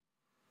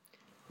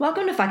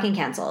Welcome to Fucking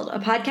Cancelled, a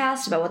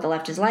podcast about what the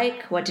left is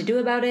like, what to do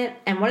about it,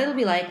 and what it'll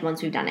be like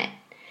once we've done it.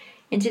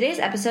 In today's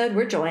episode,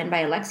 we're joined by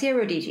Alexia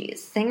Roditis,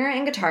 singer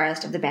and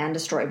guitarist of the band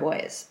Destroy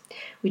Boys.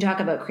 We talk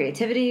about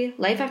creativity,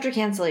 life after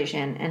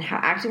cancellation, and how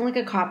acting like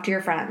a cop to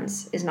your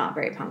friends is not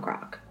very punk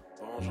rock.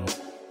 Bonjour,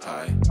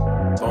 hi,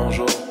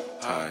 bonjour,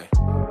 hi,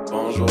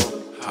 bonjour,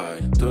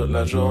 hi. Toute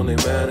la journée,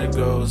 man, it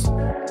goes.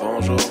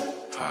 Bonjour,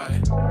 hi,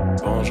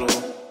 bonjour,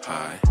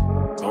 hi,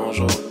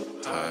 bonjour,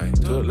 hi.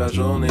 Toute la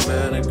journée,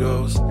 man, it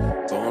goes.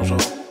 Bonjour,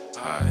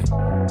 hi,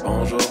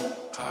 bonjour,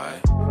 hi,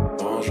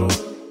 bonjour,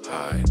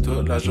 hi.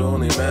 Toute la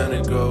journée, man,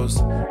 it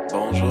goes.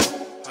 Bonjour,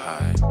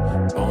 hi,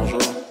 bonjour,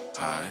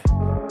 hi,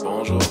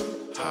 bonjour,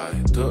 hi.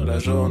 Toute la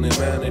journée,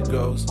 man, it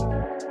goes.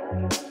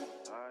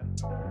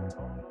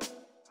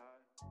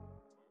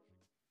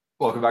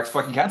 Welcome back to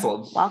Fucking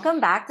Cancelled. Welcome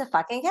back to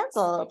Fucking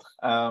Cancelled.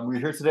 We're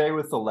here today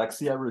with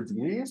Alexia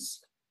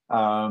Roditis,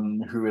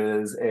 who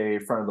is a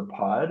friend of the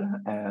pod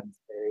and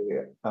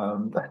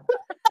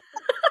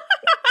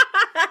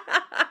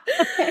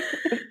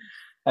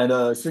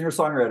a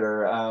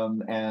singer-songwriter,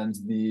 and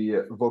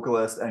the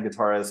vocalist and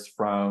guitarist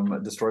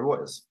from Destroy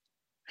Boys.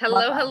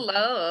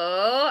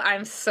 Hello.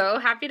 I'm so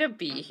happy to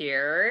be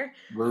here.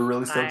 We're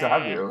really stoked to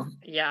have you.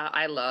 Yeah,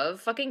 I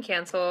love Fucking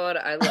Cancelled.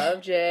 I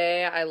love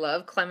Jay. I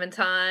love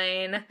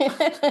Clementine.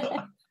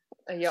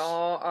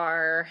 Y'all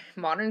are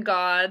modern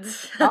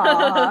gods.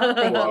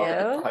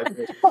 Aw, thank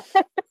you.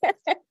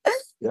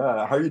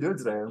 Yeah, how are you doing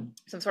today?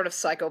 Some sort of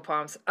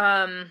psychopomps.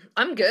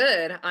 I'm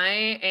good.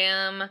 I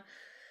am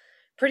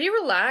pretty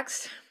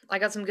relaxed. I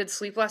got some good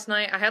sleep last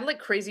night. I had like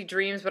crazy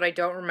dreams, but I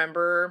don't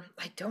remember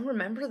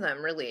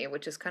them really,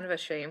 which is kind of a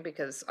shame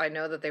because I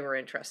know that they were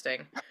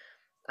interesting.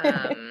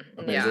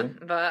 Yeah,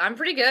 but I'm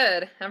pretty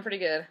good.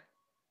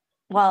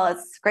 Well,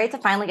 it's great to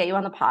finally get you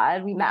on the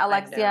pod. We met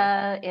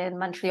Alexia in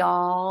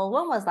Montreal.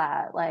 When was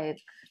that? Like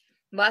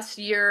last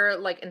year,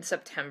 like in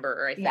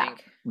September, I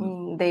think.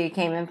 They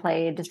came and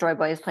played. Destroy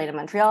Boys played in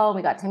Montreal.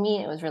 We got to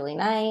meet. It was really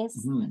nice.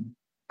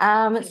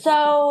 Mm-hmm.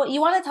 So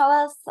you want to tell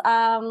us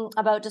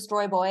about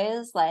Destroy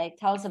Boys? Like,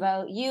 tell us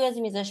about you as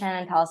a musician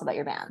and tell us about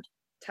your band.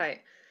 Tight.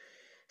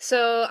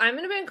 So I'm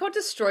in a band called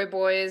Destroy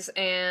Boys,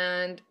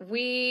 and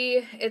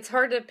it's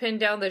hard to pin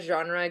down the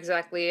genre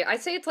exactly.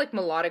 I'd say it's like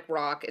melodic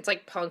rock. It's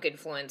like punk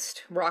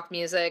influenced rock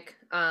music.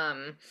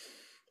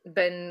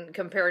 Been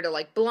compared to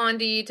like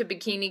Blondie, to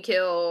Bikini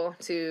Kill,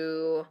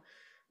 to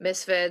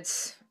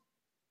Misfits,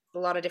 a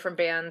lot of different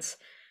bands.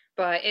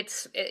 But I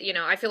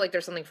feel like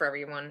there's something for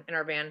everyone in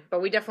our band.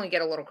 But we definitely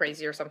get a little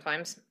crazier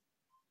sometimes.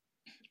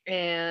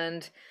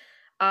 And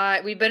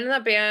we've been in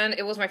that band.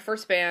 It was my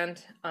first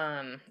band.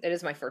 It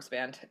is my first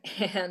band.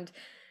 And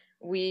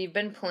we've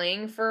been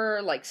playing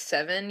for like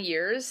 7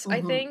 years,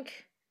 I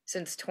think,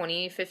 since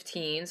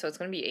 2015. So it's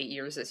going to be 8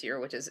 years this year,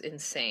 which is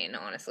insane,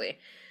 honestly.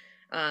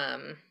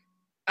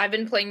 I've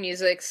been playing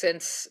music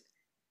since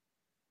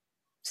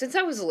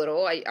I was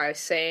little. I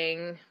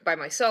sang by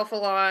myself a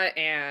lot,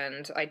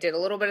 and I did a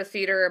little bit of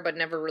theater, but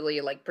never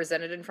really like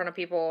presented in front of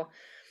people.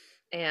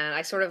 And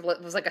I sort of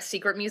was like a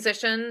secret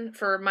musician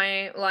for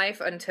my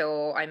life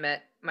until I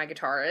met my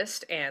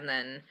guitarist, and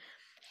then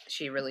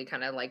she really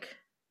kind of like,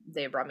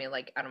 they brought me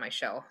like out of my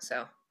shell.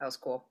 So that was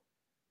cool.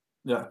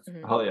 Yeah,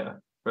 hell yeah,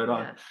 right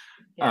on.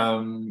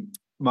 Yeah.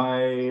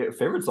 My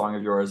favorite song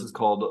of yours is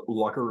called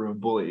Locker Room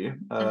Bully.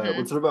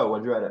 What's it about?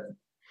 Why'd you write it?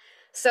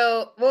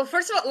 So, well,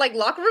 first of all, like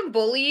Locker Room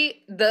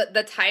Bully,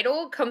 the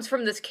title comes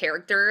from this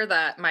character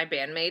that my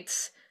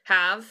bandmates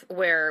have,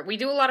 where we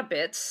do a lot of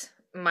bits.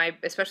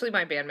 Especially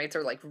my bandmates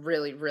are like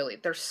really, really,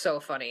 they're so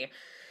funny.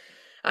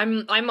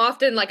 I'm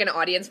often like an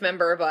audience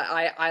member, but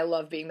I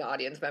love being the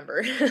audience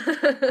member.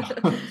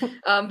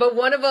 But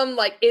one of them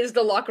like is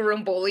the Locker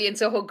Room Bully, and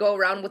so he'll go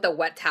around with a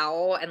wet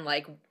towel and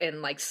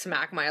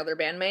smack my other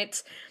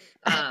bandmates.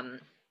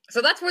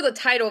 So that's where the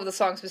title of the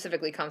song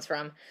specifically comes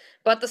from.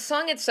 But the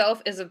song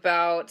itself is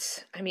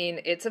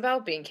it's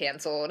about being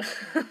canceled.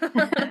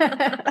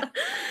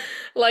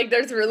 Like,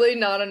 there's really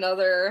not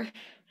another...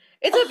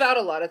 It's about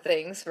a lot of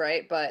things,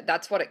 right? But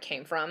that's what it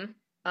came from.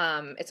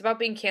 It's about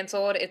being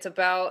canceled. It's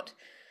about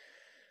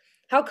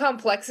how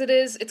complex it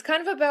is. It's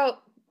kind of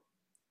about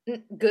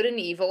good and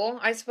evil,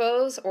 I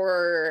suppose,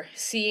 or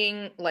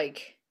seeing,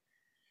 like,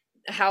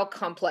 how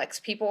complex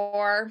people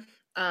are.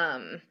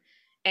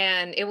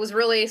 And it was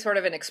really sort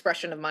of an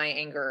expression of my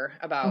anger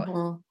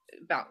about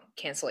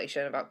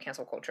cancellation, about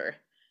cancel culture.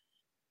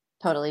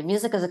 Totally.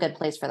 Music is a good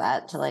place for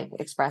that, to like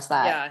express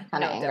that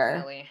kind of anger.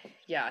 Definitely.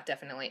 Yeah,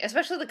 definitely.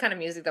 Especially the kind of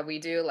music that we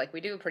do. Like, we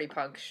do pretty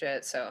punk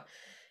shit, so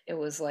it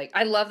was like,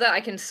 I love that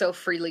I can so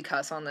freely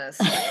cuss on this.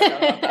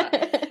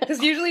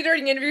 Because usually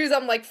during interviews,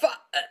 I'm like,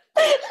 fuck.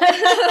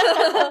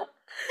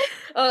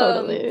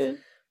 Totally.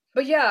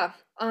 But yeah,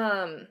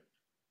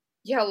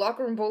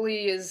 Locker Room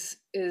Bully is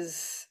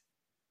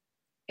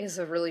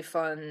a really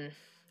fun,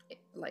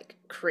 like,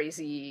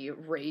 crazy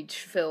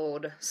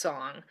rage-filled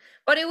song.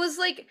 But it was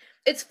like,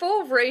 it's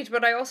full of rage,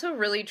 but I also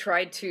really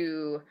tried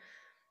to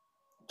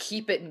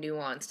keep it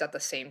nuanced at the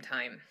same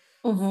time.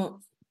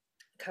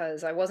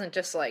 because I wasn't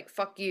just like,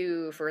 fuck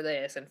you for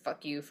this and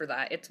fuck you for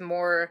that. It's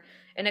more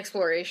an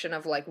exploration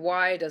of like,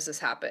 why does this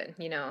happen?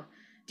 You know,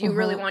 do you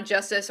really want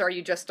justice, or are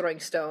you just throwing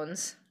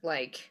stones?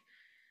 Like,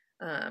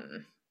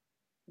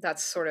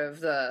 that's sort of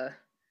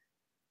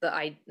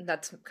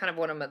that's kind of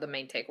one of the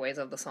main takeaways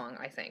of the song,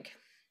 I think.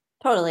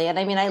 Totally. And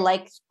I mean, I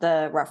like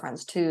the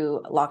reference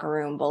to locker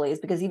room bullies,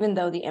 because even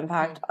though the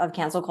impact of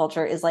cancel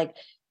culture is like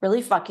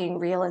really fucking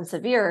real and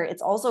severe,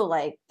 it's also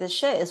like, this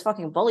shit is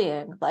fucking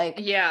bullying. Like,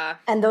 yeah.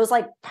 And those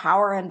like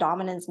power and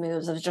dominance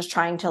moves of just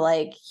trying to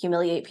like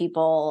humiliate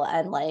people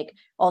and like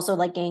also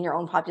like gain your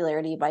own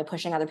popularity by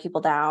pushing other people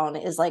down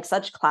is like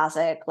such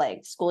classic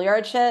like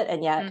schoolyard shit.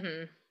 And yet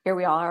here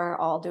we are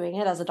all doing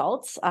it as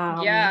adults.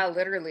 Yeah,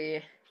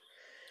 literally.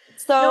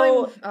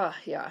 So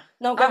yeah.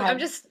 No, go ahead. I'm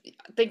just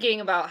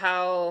thinking about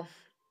how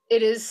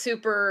it is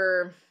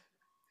super,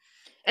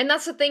 and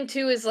that's the thing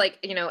too, is like,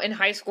 you know, in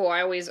high school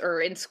I was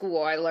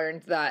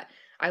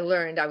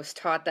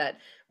taught that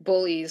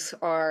bullies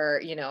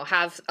are, you know,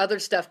 have other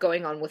stuff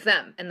going on with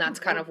them, and that's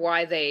kind of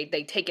why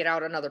they take it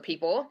out on other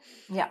people.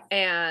 Yeah.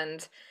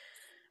 And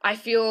I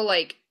feel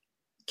like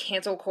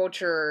cancel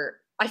culture,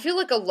 I feel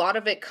like a lot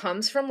of it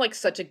comes from like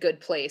such a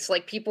good place.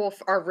 Like people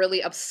are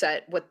really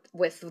upset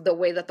with the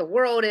way that the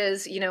world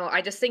is, you know.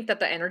 I just think that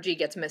the energy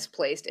gets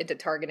misplaced into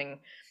targeting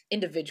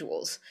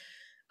individuals.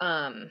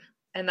 And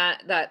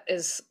that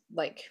is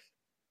like,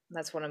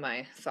 that's one of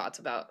my thoughts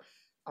about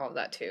all of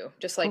that too.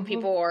 Just like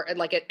people are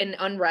like an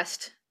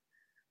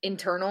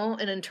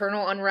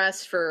internal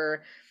unrest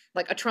for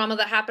like a trauma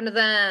that happened to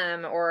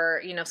them,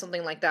 or, you know,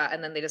 something like that.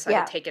 And then they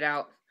decide to take it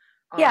out.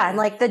 And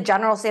like the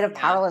general state of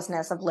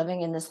powerlessness of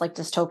living in this like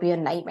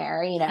dystopian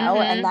nightmare, you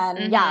know. And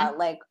then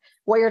like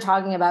what you're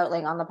talking about,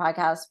 like on the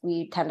podcast,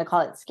 we tend to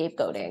call it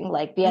scapegoating.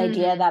 Like the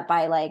idea that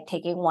by like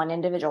taking one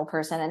individual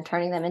person and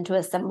turning them into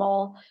a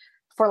symbol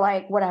for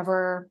like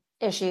whatever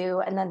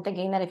issue, and then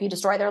thinking that if you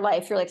destroy their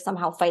life, you're like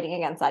somehow fighting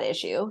against that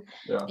issue.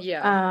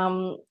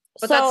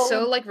 But that's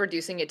so like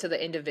reducing it to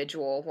the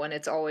individual, when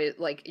it's always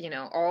like, you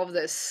know, all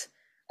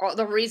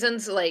the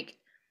reasons, like,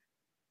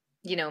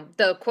 you know,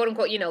 the quote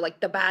unquote, you know,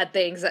 like the bad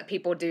things that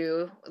people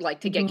do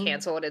like to get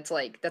canceled. It's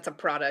like, that's a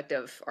product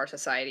of our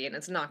society, and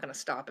it's not going to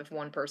stop if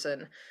one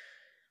person,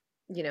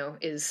 you know,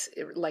 is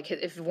like,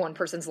 if one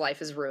person's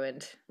life is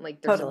ruined.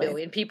 Like there's a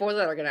billion people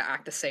that are going to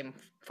act the same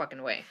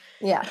fucking way.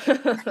 Yeah.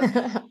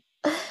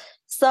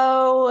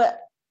 So,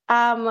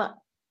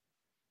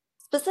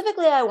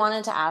 specifically, I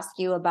wanted to ask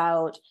you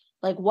about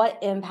like what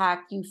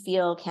impact you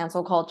feel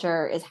cancel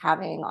culture is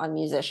having on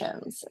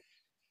musicians.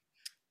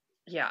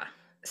 Yeah.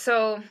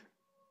 So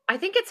I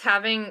think it's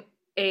having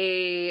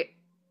let's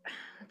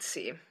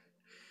see.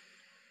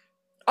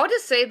 I'll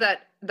just say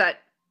that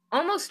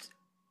almost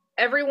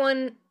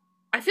everyone,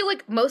 I feel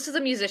like most of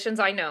the musicians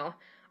I know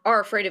are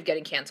afraid of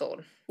getting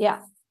canceled.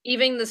 Yeah.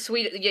 Even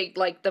the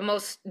like the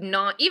most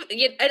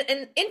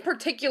and in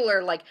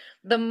particular, like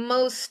the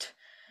most,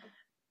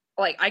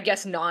 like, I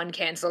guess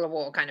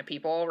non-cancelable kind of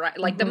people, right?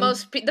 Like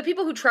the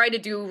people who try to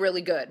do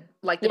really good,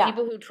 like the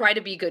people who try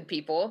to be good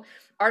people,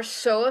 are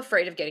so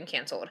afraid of getting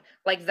canceled.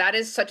 Like that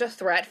is such a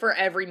threat for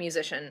every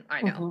musician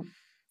I know.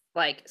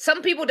 Like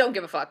some people don't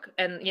give a fuck,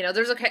 and you know,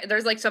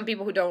 there's like some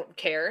people who don't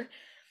care,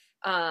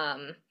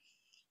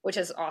 which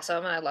is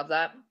awesome, and I love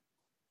that.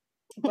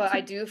 But I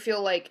do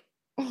feel like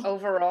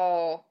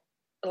overall,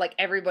 like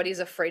everybody's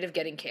afraid of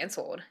getting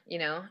canceled, you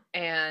know?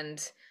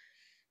 And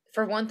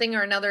for one thing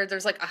or another,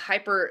 there's like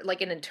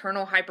an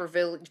internal hyper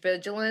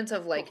vigilance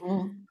of like,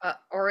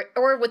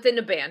 or within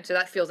a band. So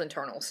that feels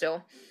internal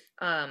still,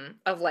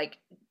 of like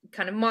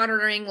kind of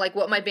monitoring like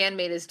what my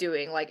bandmate is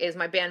doing. Like, is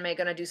my bandmate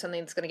going to do something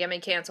that's going to get me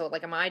canceled?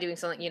 Like, am I doing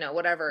something, you know,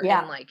 whatever.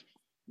 And like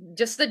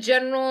just the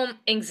general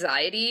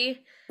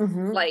anxiety,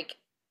 like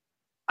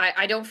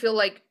I don't feel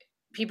like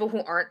people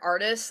who aren't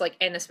artists, like,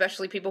 and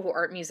especially people who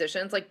aren't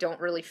musicians, like don't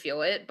really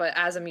feel it. But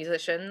as a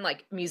musician,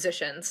 like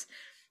musicians,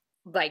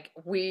 like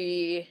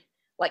we,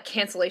 like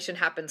cancellation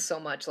happens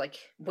so much like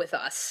with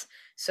us.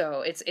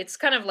 So it's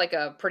kind of like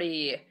a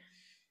pretty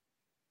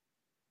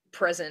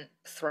present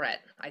threat,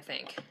 I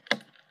think.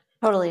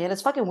 Totally. And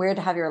it's fucking weird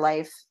to have your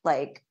life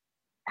like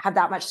have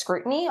that much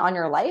scrutiny on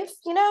your life,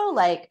 you know,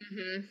 like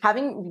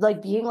having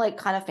like being like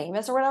kind of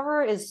famous or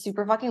whatever is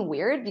super fucking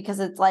weird, because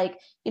it's like,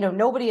 you know,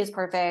 nobody is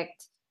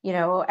perfect. You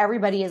know,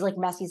 everybody is like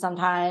messy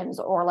sometimes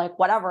or like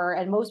whatever.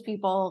 And most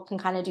people can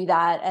kind of do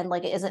that. And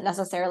like, it isn't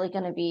necessarily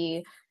going to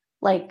be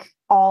like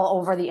all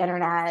over the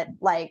internet.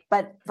 Like,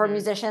 but for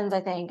musicians,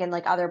 I think, and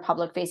like other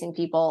public facing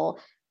people,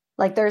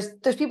 like there's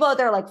people out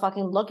there like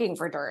fucking looking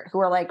for dirt, who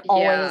are like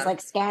always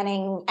like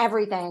scanning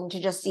everything to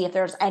just see if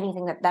there's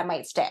anything that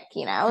might stick,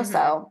 you know?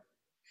 So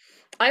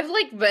I've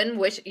like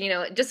been you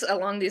know, just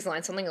along these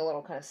lines, something a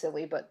little kind of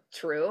silly, but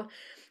true,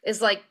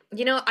 is like,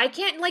 you know, I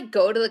can't like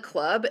go to the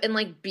club and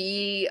like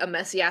be a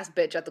messy ass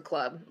bitch at the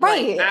club.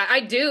 Right. Like,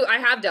 I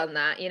have done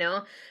that, you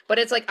know, but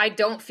it's like, I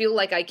don't feel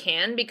like I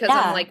can, because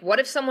I'm like, what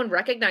if someone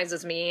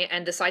recognizes me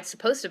and decides to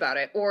post about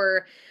it?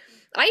 Or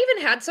I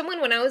even had someone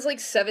when I was like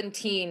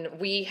 17,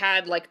 we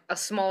had like a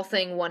small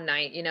thing one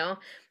night, you know,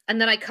 And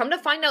then I come to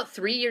find out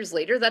 3 years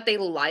later that they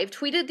live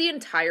tweeted the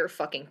entire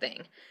fucking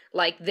thing.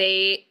 Like,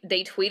 they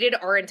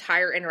tweeted our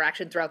entire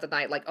interaction throughout the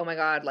night. Like, oh my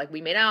God, like,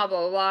 we made out,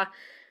 blah, blah,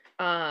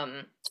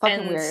 blah. It's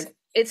fucking weird.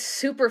 It's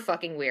super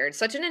fucking weird.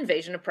 Such an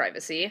invasion of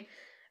privacy.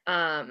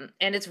 And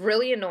it's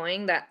really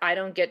annoying that I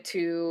don't get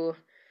to,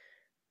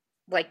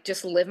 like,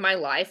 just live my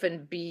life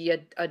and be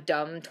a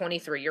dumb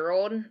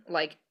 23-year-old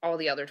like all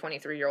the other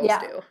 23-year-olds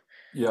do.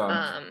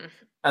 Yeah.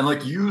 And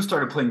like you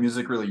started playing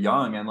music really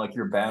young and like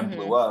your band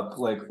blew up.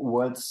 Like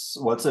what's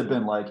it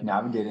been like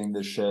navigating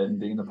this shit and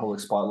being in the public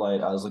spotlight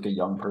as like a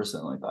young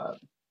person like that?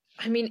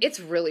 I mean, it's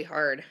really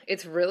hard.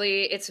 It's so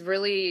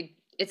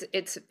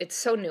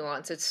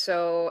nuanced. It's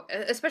so,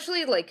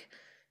 especially like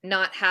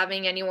not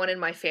having anyone in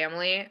my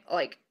family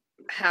like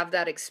have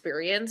that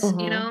experience,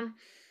 you know?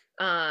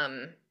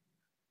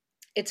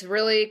 It's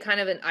really kind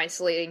of an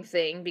isolating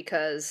thing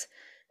because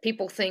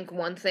people think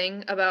one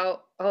thing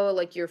about, oh,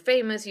 like, you're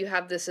famous, you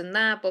have this and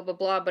that, blah, blah,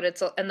 blah, but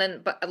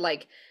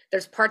like,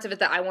 there's parts of it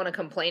that I want to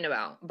complain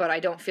about, but I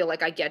don't feel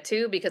like I get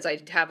to because I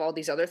have all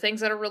these other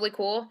things that are really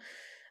cool.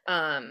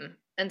 And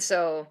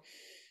so,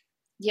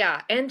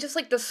 yeah, and just,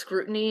 like, the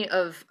scrutiny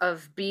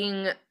of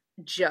being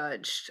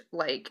judged,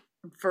 like,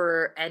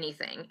 for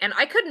anything. And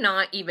I could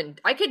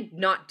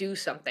not do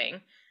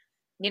something,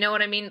 you know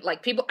what I mean?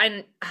 Like, God,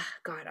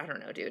 I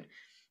don't know, dude.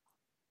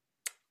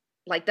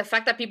 Like, the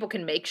fact that people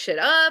can make shit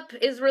up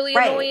is really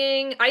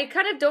annoying. I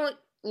kind of don't,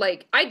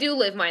 like, I do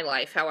live my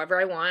life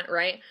however I want,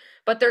 right?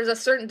 But there's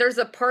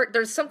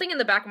something in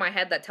the back of my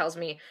head that tells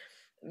me,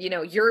 you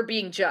know, you're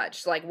being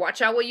judged. Like,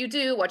 watch out what you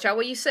do, watch out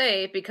what you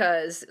say,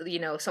 because, you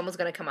know, someone's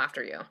going to come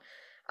after you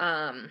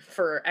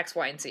for X,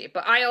 Y, and Z.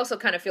 But I also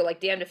kind of feel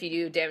like damned if you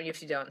do, damned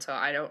if you don't. So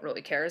I don't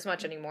really care as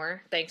much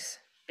anymore. Thanks,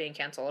 being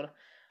canceled.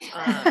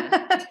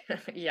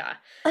 Yeah.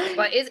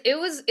 But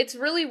it's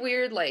really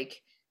weird,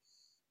 like,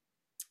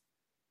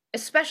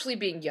 especially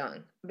being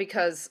young,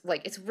 because,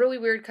 like, it's really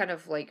weird kind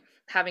of, like,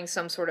 having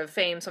some sort of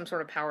fame, some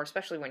sort of power,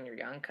 especially when you're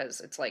young, because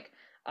it's like,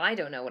 I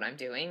don't know what I'm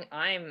doing.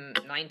 I'm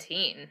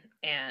 19,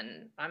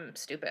 and I'm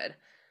stupid.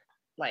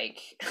 Like,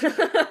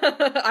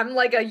 I'm,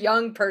 like, a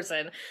young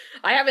person.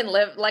 I haven't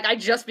lived, like, I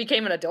just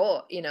became an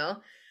adult, you know?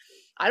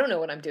 I don't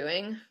know what I'm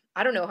doing.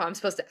 I don't know how I'm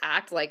supposed to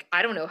act. Like,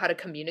 I don't know how to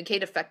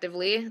communicate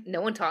effectively.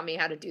 No one taught me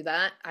how to do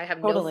that. I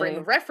have no frame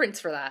of reference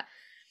for that.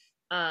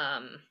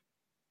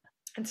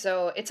 And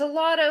so it's a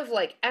lot of,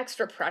 like,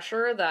 extra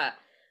pressure that,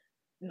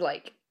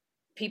 like,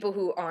 people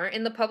who aren't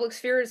in the public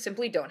sphere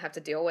simply don't have to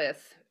deal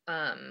with.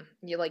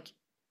 You, like,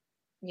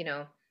 you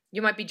know,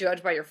 you might be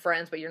judged by your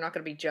friends, but you're not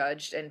going to be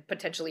judged and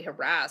potentially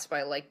harassed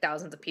by, like,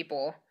 thousands of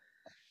people,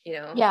 you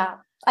know? Yeah.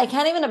 I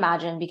can't even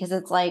imagine, because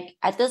it's like,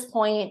 at this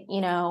point,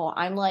 you know,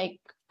 I'm, like,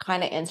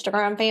 kind of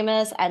Instagram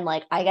famous, and,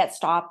 like, I get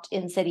stopped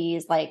in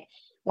cities, like,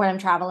 when I'm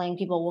traveling,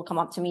 people will come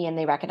up to me and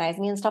they recognize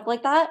me and stuff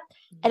like that.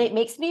 And it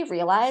makes me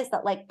realize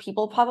that, like,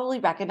 people probably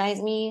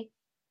recognize me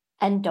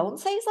and don't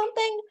say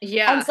something.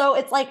 Yeah. And so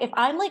it's like, if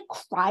I'm, like,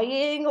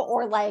 crying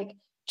or, like,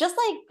 just,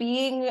 like,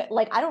 being,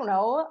 like, I don't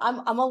know,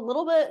 I'm a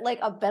little bit, like,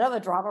 a bit of a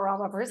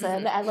drama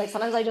person. And, like,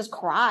 sometimes I just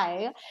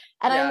cry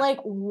and I'm like,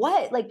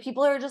 what? Like,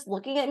 people are just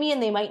looking at me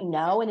and they might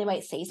know and they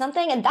might say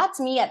something. And that's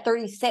me at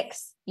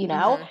 36, you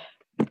know?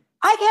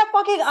 I can't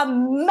fucking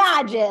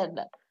imagine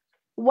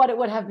what it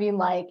would have been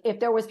like if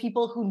there was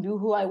people who knew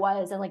who I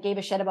was and, like, gave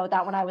a shit about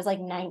that when I was,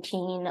 like,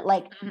 19.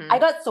 Like, I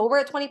got sober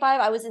at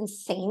 25. I was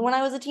insane when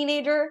I was a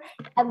teenager.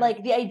 And,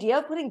 like, the idea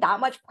of putting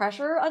that much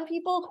pressure on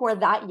people who are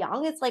that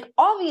young, it's like,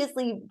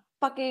 obviously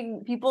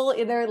fucking people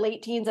in their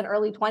late teens and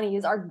early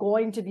 20s are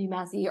going to be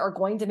messy, are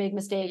going to make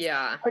mistakes,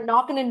 are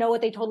not going to know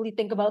what they totally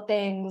think about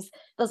things.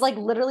 That's, like,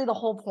 literally the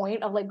whole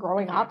point of, like,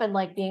 growing up and,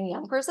 like, being a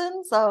young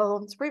person.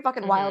 So it's pretty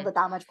fucking wild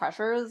that much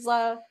pressure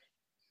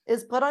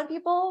is put on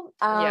people.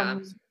 Yeah.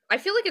 I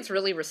feel like it's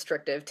really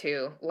restrictive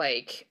too.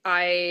 Like,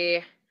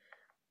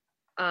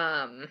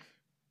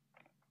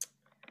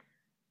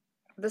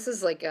 this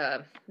is,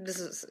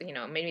 you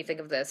know, made me think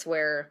of this,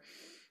 where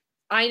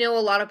I know a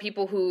lot of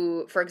people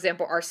who, for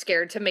example, are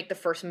scared to make the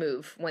first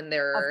move when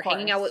they're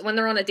hanging out when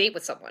they're on a date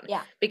with someone.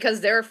 Yeah.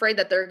 Because they're afraid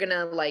that they're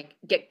gonna, like,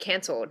 get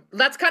canceled.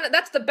 That's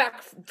the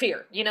back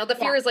fear, you know? The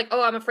fear is like,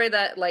 oh, I'm afraid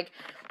that, like,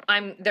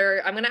 I'm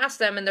gonna ask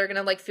them and they're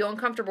gonna, like, feel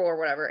uncomfortable or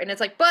whatever. And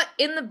it's like, but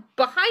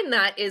behind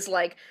that is,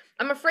 like,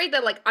 I'm afraid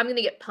that, like, I'm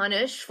gonna get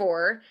punished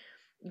for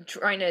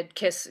trying to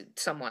kiss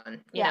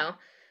someone, you know?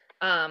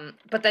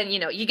 But then, you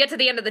know, you get to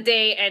the end of the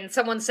day and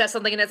someone says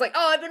something and it's like,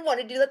 oh, I've been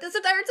wanting to do that this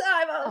entire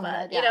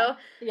time. You know?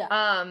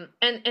 Yeah.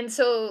 And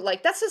so,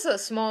 like, that's just a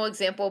small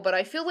example, but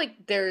I feel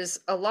like there's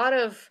a lot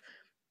of,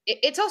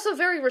 it's also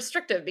very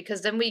restrictive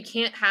because then we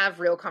can't have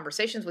real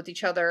conversations with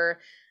each other.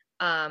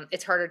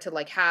 It's harder to,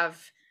 like,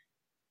 have,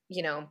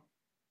 you know,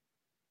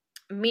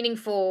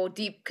 meaningful,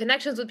 deep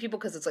connections with people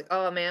because it's like,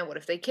 oh man, what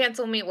if they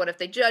cancel me? What if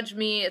they judge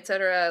me,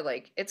 etc.?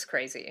 Like, it's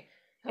crazy.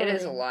 It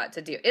is a lot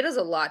to deal. It is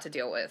a lot to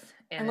deal with,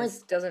 and like,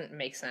 it doesn't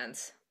make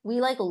sense.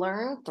 We, like,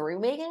 learn through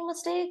making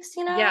mistakes,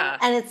 you know. Yeah,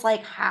 and it's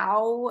like,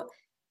 how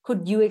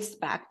could you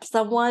expect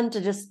someone to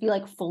just be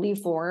like fully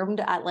formed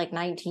at like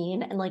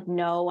 19 and like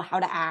know how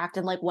to act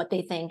and like what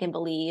they think and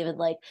believe and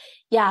like,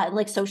 yeah, and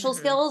like social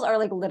skills are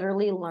like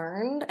literally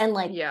learned, and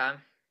like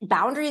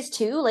boundaries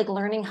too, like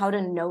learning how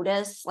to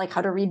notice, like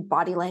how to read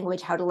body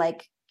language, how to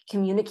like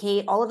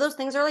communicate, all of those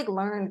things are like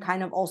learned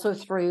kind of also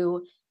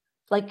through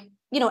like,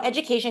 you know,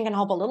 education can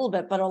help a little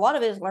bit, but a lot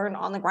of it is learned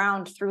on the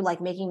ground through like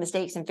making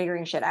mistakes and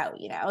figuring shit out,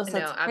 you know? So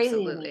it's crazy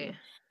absolutely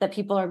that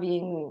people are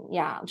being,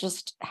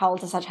 just held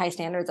to such high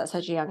standards at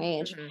such a young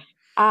age.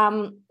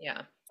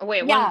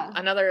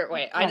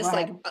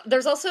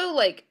 There's also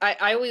like,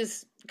 I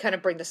always kind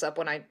of bring this up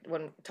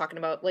when talking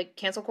about like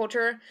cancel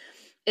culture,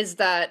 is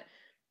that,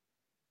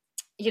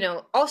 you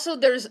know, also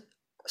there's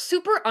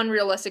super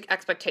unrealistic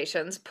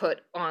expectations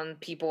put on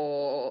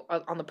people,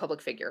 on the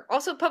public figure.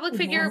 Also, public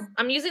figure,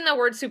 I'm using that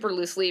word super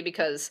loosely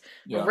because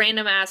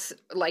random ass,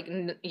 like,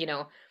 you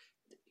know,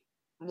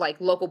 like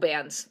local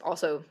bands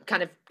also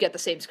kind of get the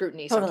same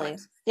scrutiny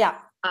sometimes.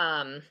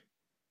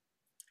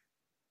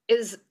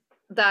 Is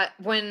that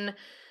when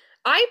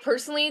I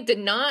personally did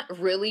not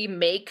really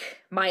make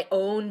my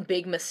own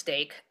big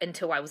mistake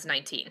until I was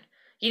 19.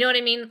 You know what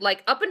I mean?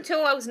 Like, up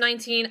until I was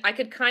 19, I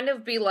could kind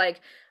of be like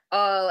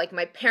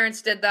my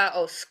parents did that,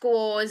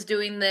 school is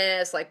doing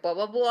this, like, blah,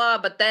 blah, blah.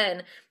 But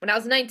then, when I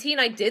was 19,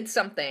 I did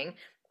something.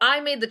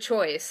 I made the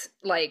choice,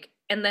 like,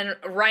 and then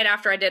right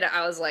after I did it,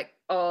 I was like,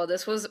 oh,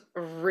 this was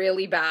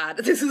really bad.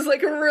 This is,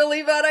 like, a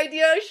really bad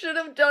idea. I should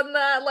have done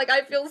that. Like,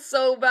 I feel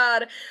so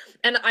bad.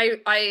 And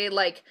I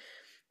like,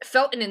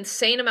 felt an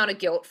insane amount of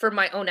guilt for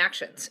my own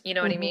actions. You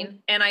know what I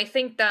mean? And I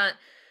think that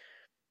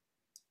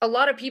a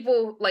lot of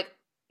people, like,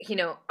 you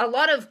know, a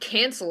lot of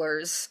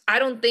cancelers, I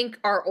don't think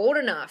are old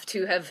enough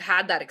to have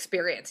had that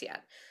experience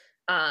yet.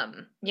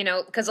 You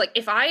know, because like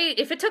if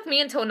it took me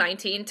until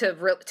 19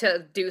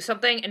 to do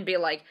something and be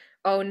like,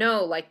 oh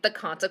no, like the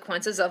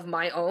consequences of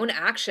my own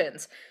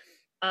actions,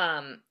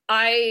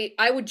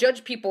 I would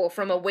judge people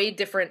from a way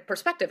different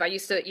perspective. I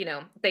used to, you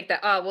know, think that,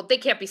 oh, well, they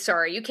can't be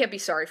sorry. You can't be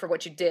sorry for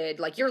what you did.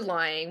 Like, you're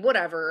lying,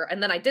 whatever.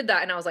 And then I did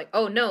that and I was like,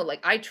 oh no, like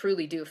I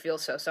truly do feel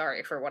so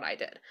sorry for what I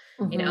did,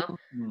 you know?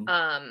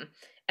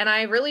 And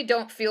I really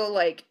don't feel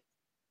like,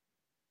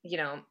 you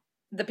know,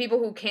 the people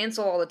who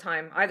cancel all the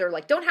time either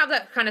like don't have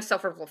that kind of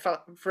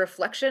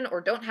self-reflection or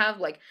don't have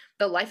like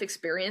the life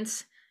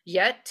experience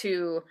yet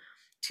to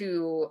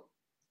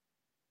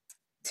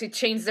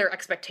change their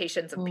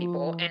expectations of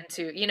people and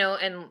to, you know,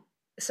 and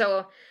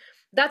so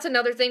that's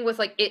another thing with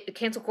like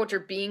cancel culture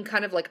being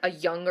kind of like a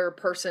younger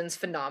person's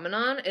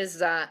phenomenon, is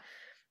that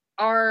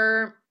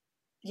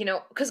you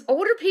know, because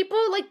older people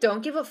like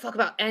don't give a fuck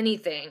about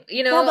anything,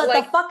 you know. No, but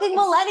like, the fucking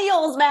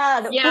millennials,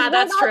 man. Yeah,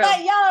 that's true.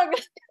 That young.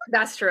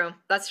 That's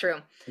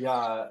true.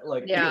 Yeah,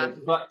 like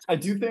but I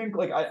do think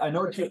like I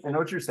know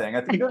what you're saying.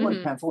 I think that like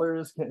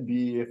cancelers can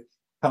be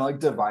kind of like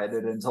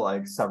divided into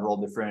like several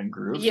different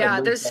groups. Yeah,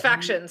 there's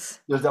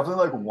factions. There's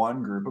definitely like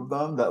one group of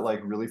them that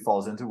like really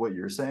falls into what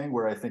you're saying,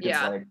 where I think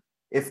it's like,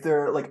 if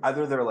they're like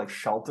either they're like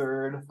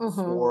sheltered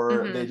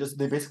or they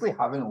basically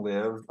haven't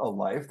lived a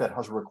life that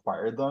has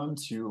required them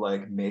to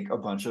like make a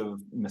bunch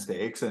of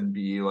mistakes and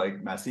be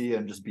like messy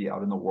and just be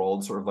out in the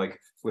world sort of like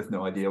with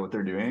no idea what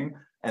they're doing,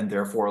 and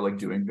therefore like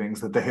doing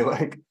things that they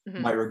like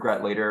might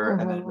regret later,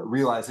 and then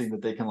realizing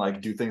that they can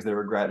like do things they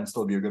regret and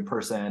still be a good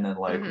person and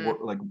like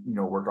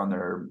work on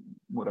their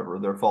whatever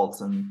their faults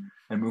and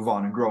move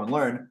on and grow and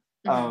learn.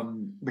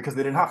 Because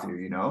they didn't have to,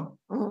 you know?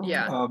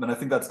 And I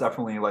think that's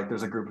definitely like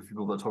there's a group of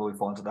people that totally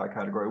fall into that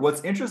category.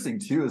 What's interesting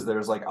too is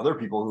there's like other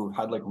people who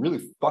had like really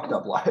fucked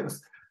up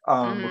lives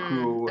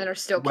who and are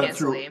still went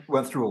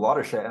through a lot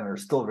of shit and are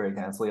still very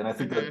cancelly. And I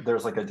think that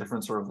there's like a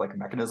different sort of like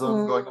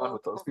mechanism going on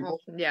with those people.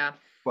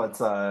 But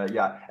and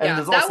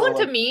there's that also, one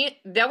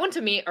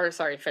to me or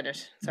sorry,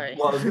 finish. Sorry.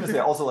 Well, I was gonna say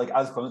also, like,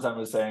 as Clementine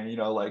was saying, you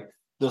know, like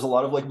there's a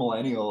lot of like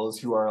millennials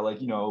who are like,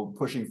 you know,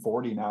 pushing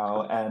 40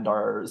 now and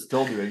are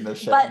still doing this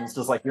shit. And it's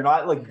just like, you're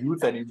not like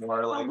youth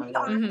anymore. Like,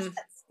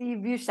 Steve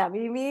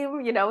Buscemi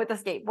meme, you know, with the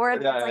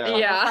skateboard.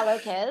 Fellow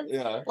kids.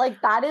 Like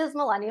that is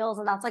millennials,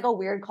 and that's like a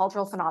weird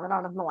cultural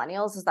phenomenon of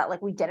millennials, is that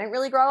like we didn't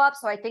really grow up.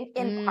 So I think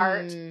in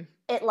part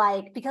it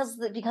like because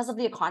of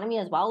the economy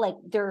as well, like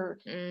there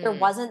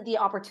wasn't the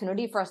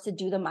opportunity for us to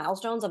do the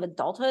milestones of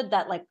adulthood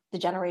that like the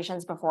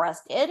generations before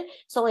us did.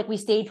 So like we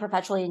stayed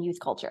perpetually in youth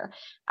culture.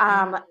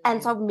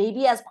 And so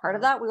maybe as part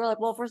of that, we were like,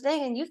 well, if we're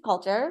staying in youth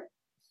culture,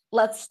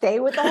 let's stay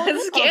with the whole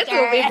youth culture.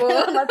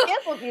 Let's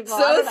cancel people.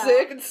 So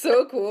sick. It's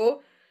so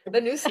cool. The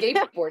new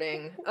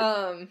skateboarding.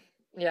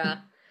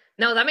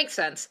 No, that makes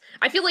sense.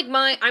 I feel like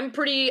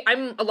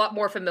I'm a lot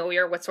more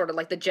familiar with sort of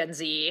like the Gen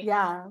Z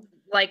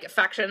like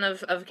faction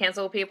of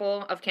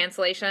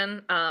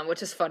cancellation,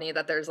 which is funny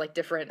that there's like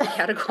different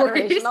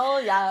categories.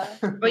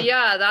 But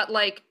yeah, that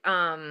like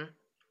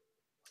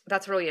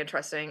that's really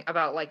interesting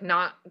about like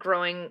not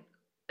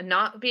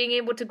being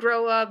able to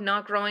grow up,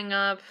 not growing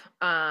up.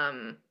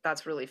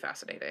 That's really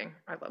fascinating.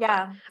 I love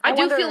that. I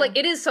do feel like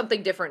it is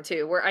something different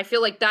too, where I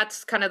feel like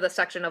that's kind of the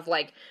section of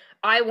like,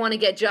 I want to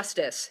get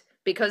justice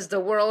because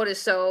the world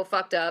is so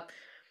fucked up.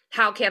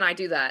 How can I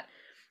do that?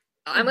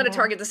 I'm going to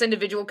target this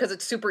individual because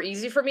it's super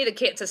easy for me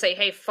to say,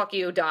 hey, fuck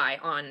you, die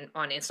on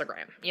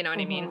Instagram. You know what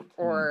I mean?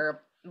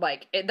 Or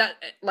like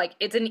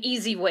it's an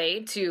easy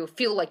way to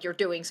feel like you're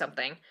doing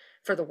something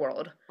for the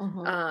world.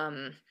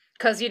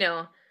 Because, you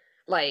know,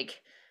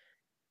 like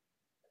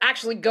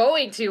actually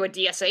going to a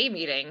DSA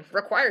meeting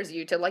requires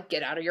you to like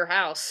get out of your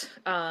house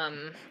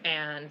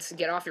and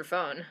get off your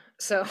phone.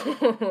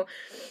 So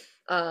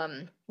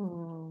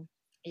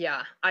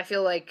yeah, I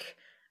feel like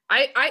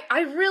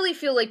I really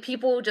feel like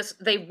people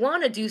just, they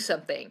want to do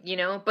something, you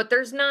know, but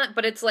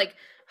it's like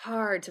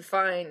hard to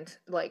find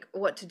like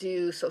what to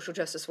do social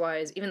justice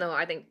wise, even though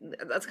I think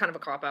that's kind of a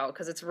cop out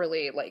because it's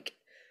really like,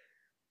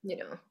 you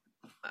know,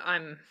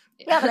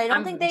 but I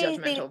don't think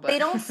they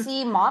don't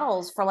see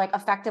models for like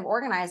effective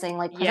organizing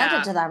like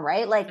presented to them,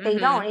 right? Like they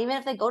don't, even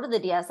if they go to the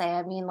DSA.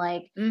 I mean,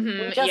 like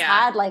we just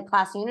had like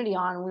Class Unity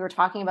on. We were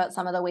talking about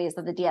some of the ways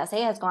that the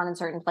DSA has gone in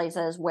certain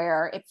places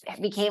where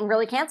it became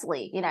really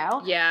cancely, you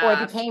know, or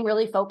it became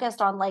really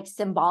focused on like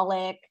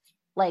symbolic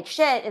like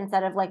shit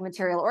instead of like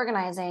material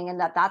organizing, and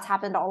that's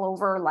happened all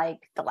over like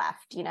the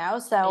left, you know.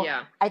 So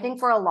I think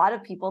for a lot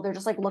of people, they're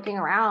just like looking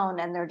around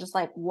and they're just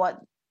like, what?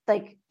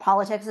 Like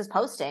politics is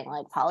posting,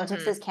 like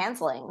politics is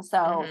canceling,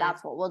 so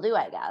that's what we'll do,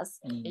 I guess.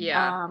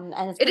 And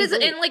it is,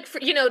 and like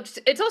you know,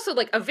 it's also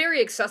like a very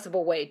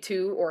accessible way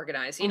to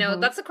organize. You know,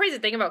 that's the crazy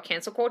thing about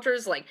cancel culture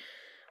is like,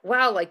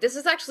 wow, like this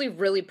is actually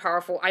really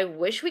powerful. I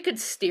wish we could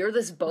steer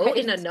this boat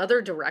in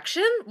another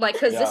direction, like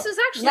because this is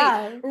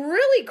actually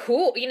really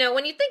cool. You know,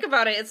 when you think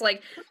about it, it's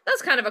like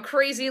that's kind of a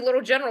crazy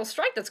little general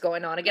strike that's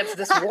going on against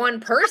this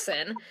one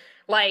person.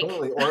 Like,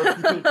 totally. Or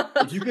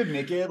if you could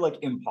make it like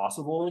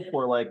impossible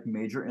for like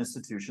major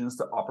institutions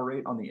to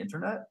operate on the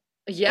internet,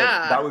 like,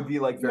 that would be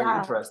like very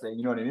interesting.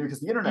 You know what I mean? Because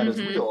the internet is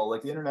real.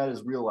 Like the internet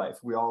is real life.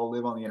 We all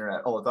live on the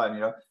internet all the time. You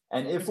know.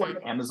 And if like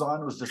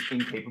Amazon was just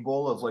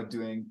incapable of like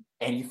doing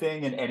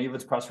anything in any of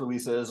its press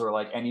releases or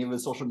like any of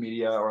its social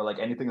media or like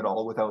anything at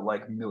all without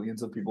like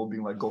millions of people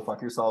being like, go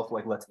fuck yourself,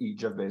 like let's eat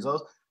Jeff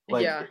Bezos.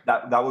 Like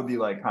that would be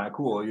like kind of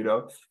cool, you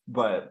know.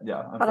 But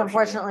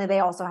unfortunately they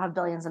also have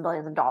billions and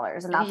billions of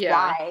dollars, and that's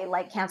why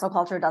like cancel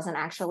culture doesn't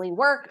actually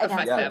work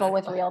against people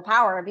with real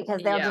power,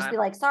 because they'll just be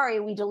like,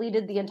 sorry, we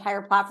deleted the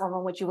entire platform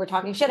on which you were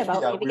talking shit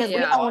about me because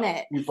we own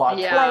it. We bought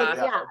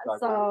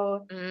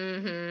so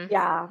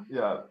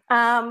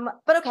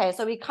but okay,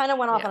 so we kind of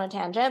went off on a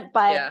tangent,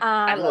 but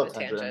I love a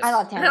tangent.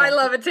 I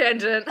love a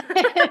tangent.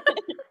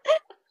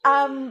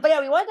 But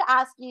we wanted to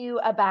ask you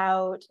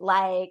about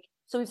like,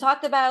 so we've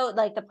talked about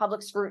like the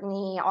public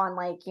scrutiny on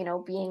like, you know,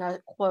 being a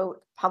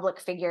quote public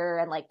figure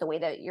and like the way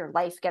that your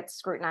life gets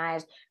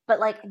scrutinized. But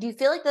like, do you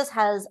feel like this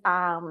has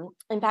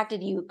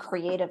impacted you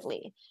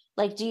creatively?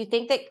 Like, do you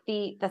think that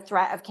the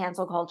threat of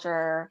cancel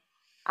culture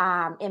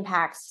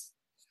impacts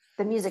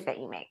the music that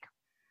you make?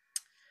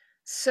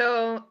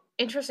 So,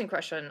 interesting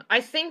question.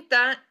 I think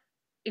that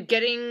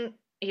being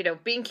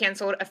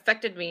canceled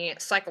affected me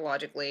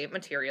psychologically,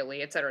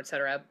 materially, et cetera,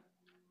 it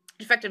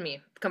affected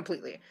me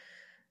completely.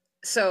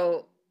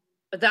 So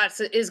that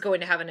is going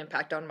to have an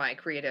impact on my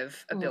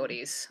creative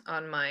abilities,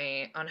 on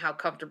how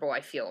comfortable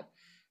I feel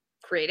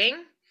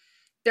creating.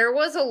 There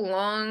was a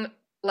long,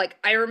 like,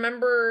 I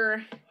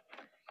remember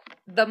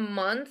the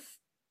month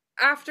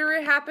after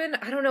it happened,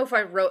 I don't know if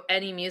I wrote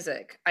any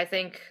music. I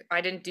think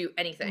I didn't do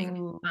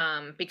anything,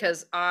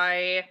 because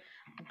I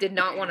did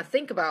not want to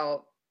think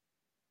about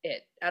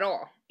it at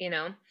all, you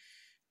know?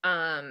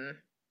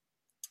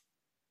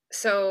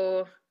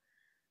 So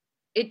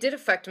it did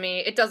affect me.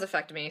 It does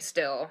affect me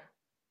still.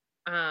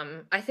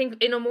 I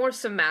think in a more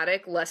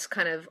somatic, less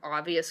kind of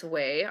obvious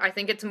way. I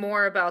think it's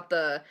more about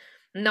the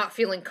not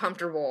feeling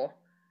comfortable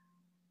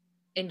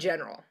in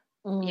general,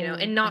 you know,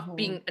 and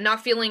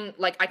not feeling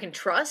like I can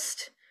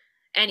trust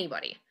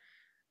anybody.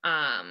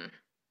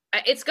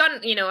 It's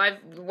gotten, you know, I've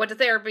went to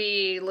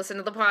therapy, listened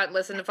to the pod,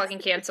 listened to fucking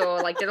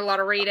cancel, like did a lot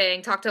of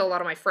reading, talked to a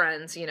lot of my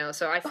friends, you know,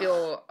 so I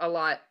feel a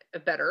lot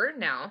better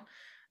now.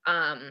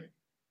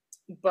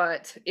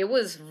 But it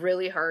was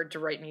really hard to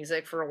write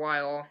music for a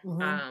while.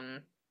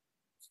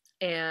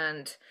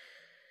 And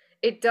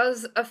it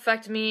does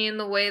affect me in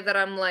the way that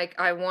I'm like,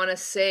 I want to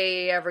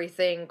say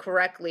everything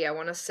correctly. I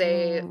want to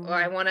say,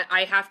 I want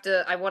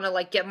to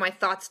like get my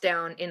thoughts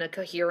down in a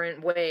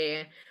coherent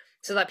way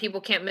so that people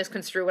can't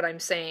misconstrue what I'm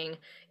saying,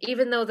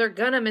 even though they're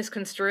gonna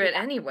misconstrue it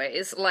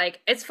anyways.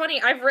 Like, it's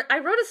funny. I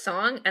wrote a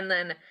song and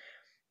then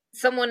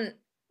someone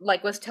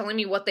like was telling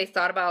me what they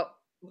thought about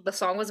the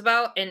song was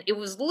about, and it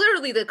was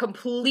literally the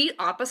complete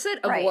opposite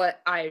of what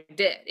I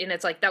did. And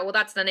it's like that, well,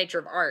 that's the nature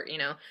of art, you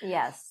know?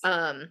 Yes.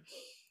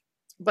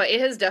 But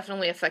it has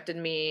definitely affected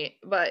me,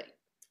 but,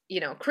 you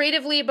know,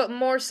 creatively, but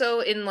more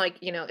so in like,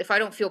 you know, if I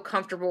don't feel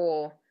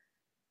comfortable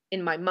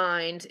in my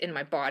mind, in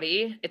my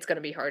body, it's going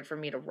to be hard for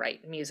me to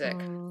write music.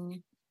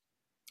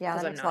 Yeah,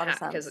 that makes a lot of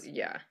sense.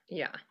 Yeah,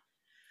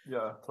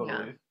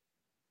 totally.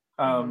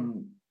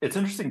 It's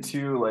interesting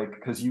too, like,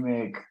 because you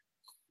make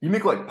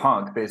like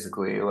punk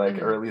basically,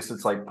 like, or at least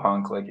it's like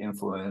punk like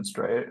influenced,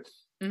 right?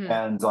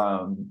 And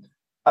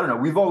I don't know.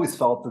 We've always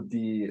felt that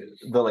the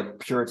like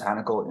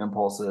puritanical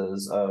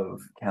impulses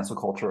of cancel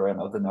culture and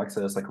of the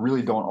Nexus like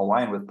really don't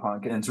align with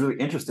punk, and it's really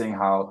interesting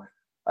how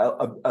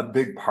a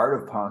big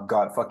part of punk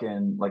got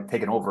fucking like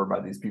taken over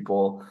by these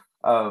people,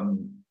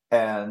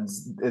 and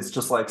it's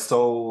just like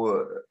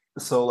so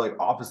like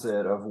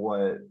opposite of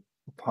what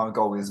punk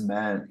always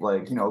meant,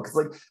 like, you know, because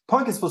like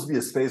punk is supposed to be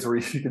a space where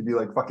you can be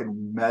like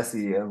fucking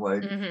messy and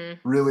like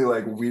really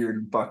like weird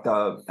and fucked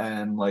up,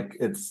 and like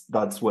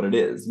that's what it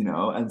is, you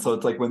know. And so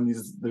it's like when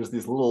there's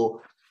these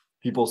little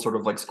people sort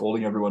of like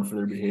scolding everyone for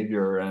their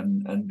behavior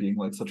and being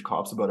like such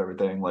cops about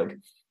everything, like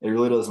it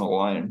really doesn't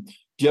align.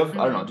 Do you have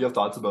I don't know, do you have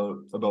thoughts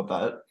about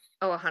that?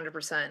 Oh,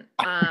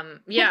 100%.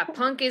 Yeah,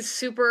 punk is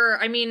super,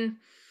 I mean,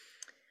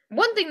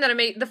 one of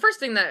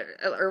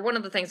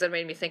the things that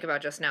made me think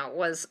about just now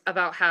was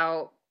about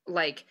how,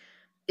 like,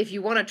 if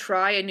you want to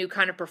try a new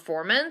kind of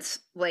performance,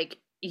 like,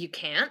 you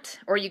can't,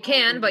 or you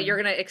can, but you're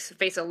going to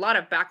face a lot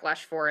of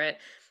backlash for it.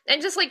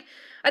 And just, like,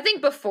 I think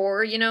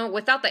before, you know,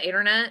 without the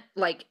internet,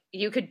 like,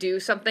 you could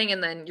do something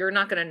and then you're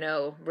not going to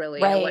know,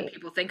 really, what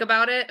people think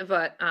about it.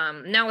 But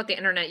now with the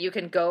internet, you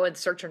can go and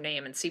search your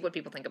name and see what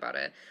people think about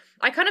it.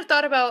 I kind of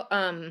thought about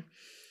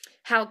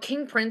how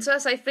King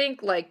Princess, I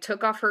think, like,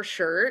 took off her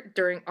shirt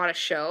on a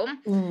show,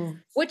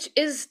 which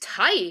is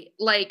tight.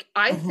 Like,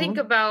 I think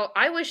about,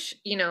 I wish,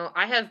 you know,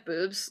 I have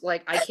boobs.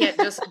 Like, I can't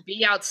just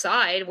be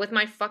outside with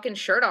my fucking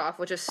shirt off,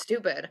 which is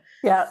stupid.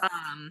 Yeah.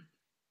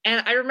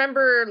 And I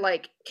remember,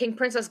 like, King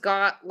Princess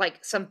got,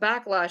 like, some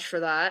backlash for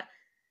that,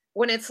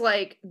 when it's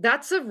like,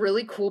 that's a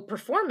really cool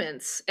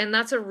performance, and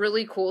that's a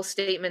really cool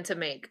statement to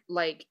make.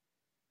 Like,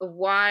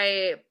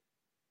 why...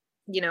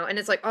 You know, and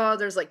it's like, oh,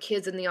 there's like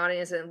kids in the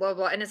audience and blah,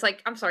 blah. And it's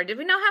like, I'm sorry, did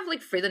we not have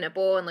like Free the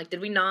Nipple? And like, did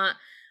we not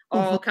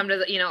all come to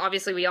the, you know,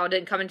 obviously we all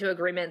didn't come into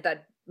agreement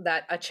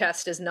that a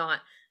chest is not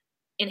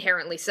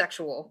inherently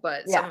sexual,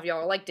 but some of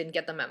y'all like didn't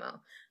get the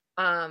memo.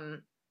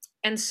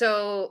 And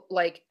so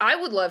like, I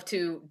would love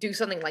to do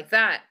something like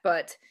that,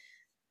 but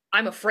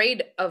I'm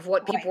afraid of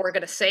what people are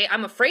going to say.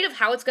 I'm afraid of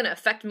how it's going to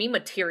affect me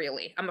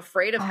materially. I'm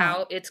afraid of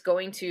how it's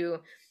going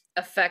to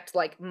affect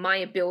like my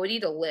ability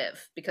to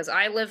live, because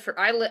I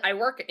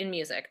work in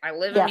music. I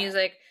live in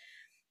music.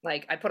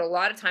 Like, I put a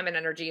lot of time and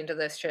energy into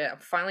this shit. I'm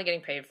finally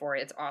getting paid for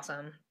it. It's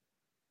awesome.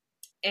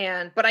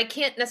 But I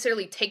can't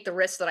necessarily take the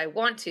risks that I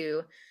want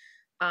to,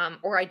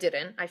 or I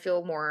didn't. I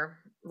feel more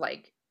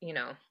like, you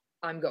know,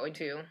 I'm going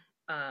to,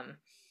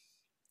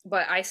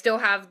 but I still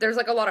there's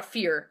like a lot of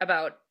fear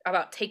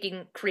about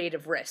taking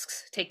creative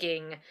risks,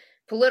 taking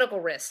political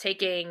risks,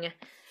 taking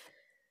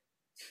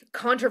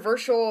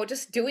controversial,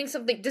 just doing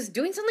something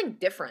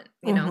different,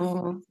 you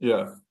know?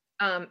 Yeah.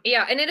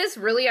 Yeah, and it is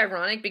really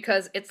ironic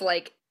because it's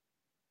like,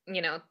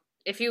 you know,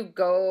 if you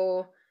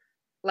go,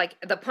 like,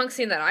 the punk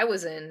scene that I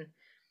was in,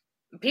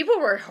 people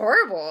were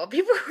horrible.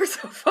 People were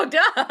so fucked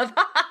up.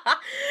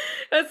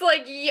 It's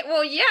like,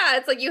 well, yeah,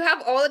 it's like you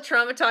have all the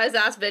traumatized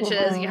ass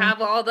bitches, you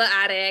have all the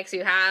addicts,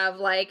 you have,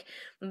 like,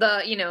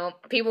 the, you know,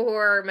 people who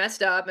are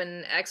messed up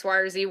in X, Y,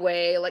 or Z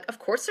way. Like, of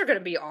course they're going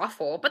to be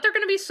awful, but they're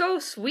going to be so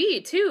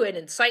sweet, too, and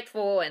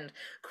insightful and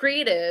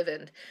creative,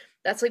 and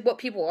that's, like, what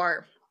people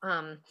are.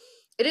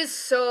 It is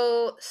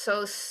so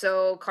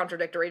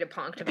contradictory to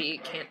punk to be,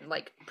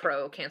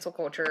 pro cancel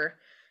culture,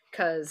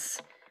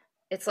 because...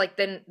 It's like,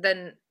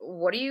 then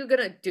what are you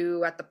gonna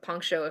do at the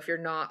punk show if you're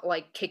not,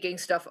 like, kicking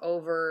stuff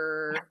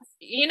over?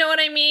 You know what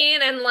I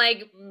mean? And,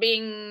 like,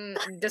 being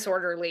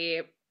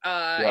disorderly,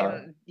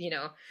 and, you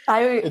know.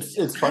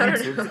 It's funny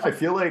too. I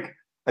feel like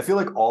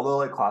all the,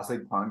 like,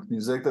 classic punk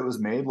music that was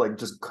made, like,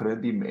 just couldn't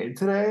be made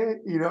today,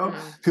 you know?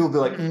 People be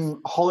like,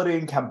 holiday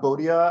in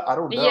Cambodia? I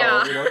don't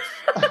know, you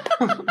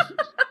know?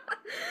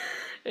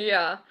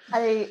 Yeah.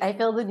 I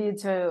feel the need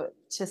to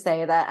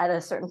say that at a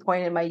certain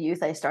point in my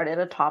youth, I started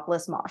a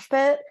topless mosh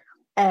pit,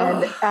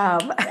 and wow,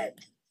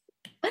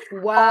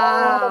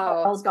 all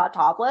the girls got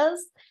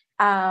topless,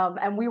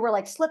 and we were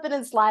like slipping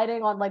and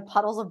sliding on like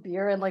puddles of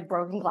beer and like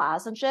broken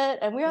glass and shit,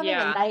 and we were having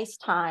a nice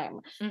time,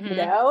 you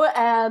know.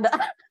 And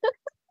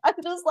I'm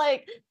just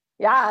like,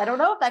 yeah, I don't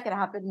know if that could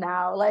happen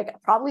now.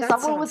 Like, probably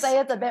someone would say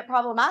it's a bit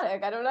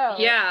problematic. I don't know.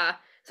 Yeah.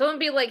 Someone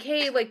be like,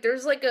 hey, like,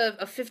 there's, like, a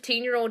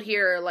 15-year-old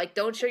here, like,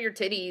 don't show your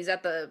titties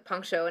at the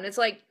punk show. And it's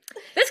like,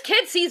 this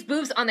kid sees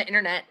boobs on the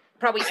internet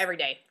probably every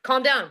day.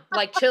 Calm down.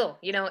 Like, chill.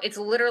 You know, it's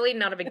literally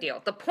not a big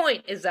deal. The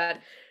point is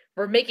that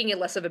we're making it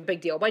less of a big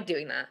deal by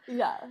doing that.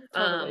 Yeah,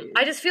 totally.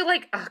 I just feel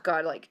like, oh,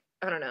 God, like,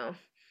 I don't know.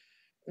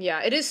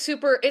 Yeah, it is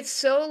super, it's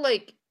so,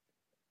 like,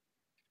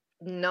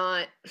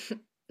 not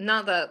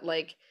that,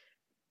 like,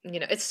 you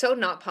know, it's so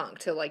not punk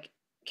to, like,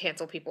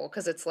 cancel people,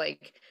 because it's,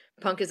 like,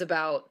 punk is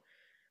about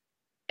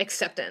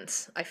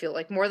acceptance. I feel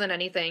like more than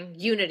anything,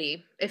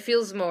 unity. It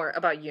feels more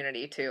about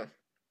unity too.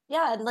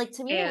 Yeah, and like,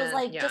 to me, it was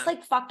like just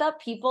like fucked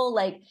up people,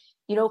 like,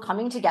 you know,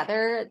 coming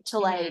together to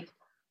like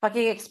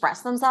fucking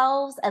express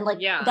themselves, and like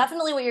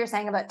definitely what you're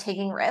saying about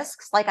taking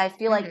risks. Like, I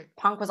feel like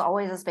punk was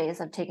always a space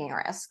of taking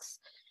risks.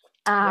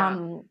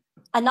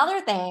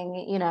 Another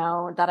thing, you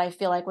know, that I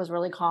feel like was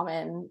really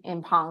common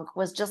in punk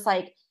was just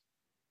like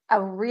a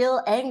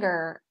real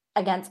anger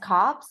against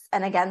cops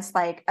and against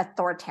like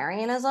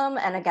authoritarianism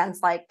and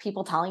against like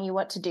people telling you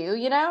what to do,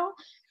 you know?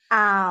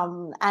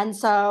 And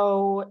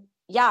so,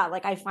 yeah,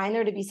 like I find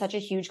there to be such a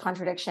huge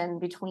contradiction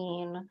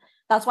between,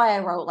 that's why I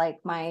wrote like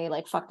my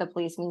like fuck the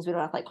police means we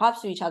don't have to like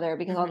cops to each other,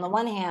 because on the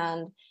one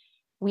hand,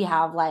 we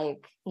have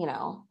like, you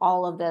know,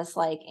 all of this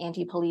like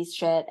anti-police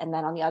shit. And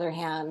then on the other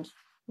hand,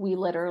 we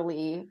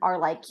literally are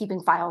like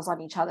keeping files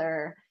on each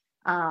other,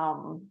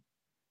 outing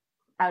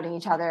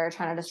each other,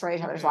 trying to destroy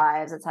each other's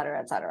lives, et cetera,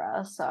 et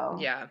cetera. So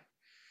yeah.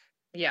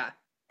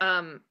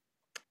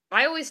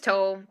 I always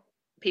tell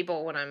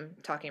people when I'm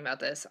talking about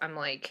this, I'm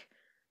like,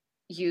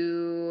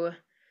 I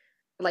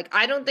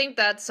don't think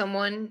that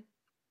someone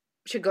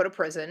should go to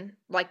prison,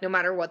 like no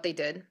matter what they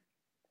did.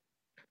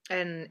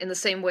 And in the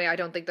same way, I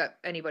don't think that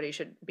anybody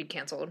should be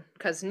canceled,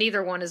 because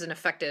neither one is an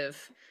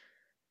effective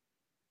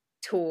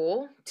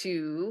tool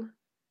to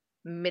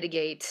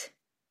mitigate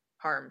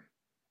harm.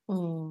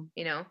 You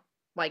know,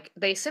 like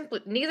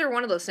neither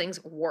one of those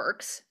things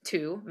works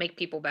to make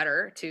people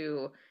better,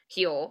 to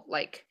heal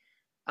like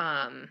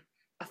a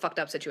fucked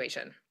up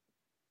situation.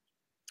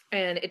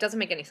 And it doesn't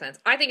make any sense.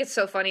 I think it's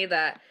so funny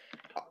that,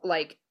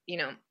 like, you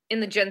know, in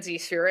the Gen Z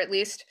sphere at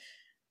least,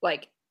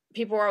 like,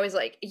 people are always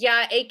like,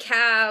 yeah, a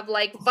cab,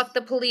 like, fuck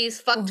the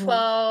police, fuck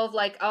 12,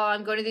 like, oh,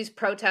 I'm going to these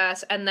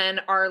protests, and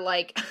then are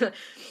like,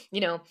 you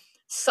know,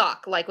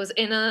 Sock, like, was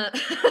in a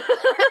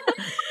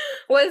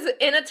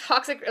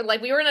toxic,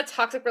 like, we were in a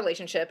toxic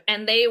relationship,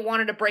 and they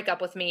wanted to break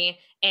up with me,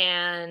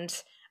 and,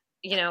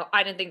 you know,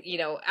 I didn't think, you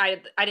know,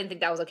 I didn't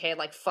think that was okay,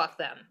 like, fuck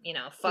them, you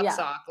know, fuck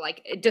Sock,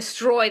 like,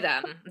 destroy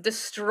them,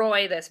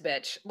 destroy this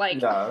bitch,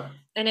 like,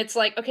 and it's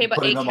like, okay,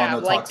 but a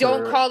cab, like,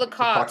 don't call the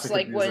cops,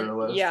 like,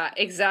 when, yeah,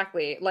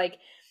 exactly, like,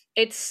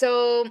 it's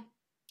so,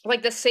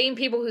 like, the same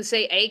people who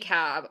say a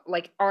cab,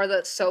 like, are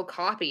so,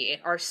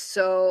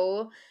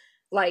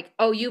 like,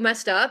 oh, you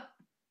messed up?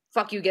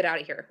 Fuck you, get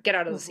out of here. Get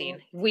out of the scene.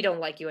 We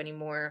don't like you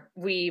anymore.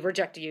 We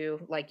reject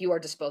you. Like, you are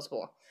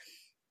disposable.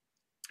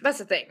 That's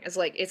the thing. It's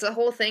like, it's a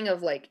whole thing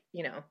of, like,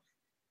 you know,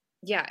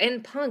 yeah,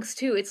 and punks,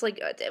 too. It's like,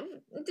 did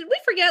we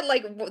forget,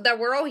 like, that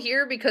we're all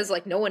here because,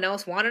 like, no one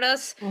else wanted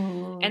us?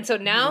 And so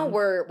now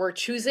we're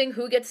choosing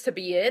who gets to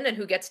be in and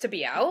who gets to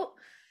be out?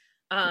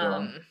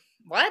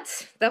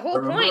 What? The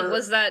whole point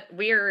was that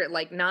we're,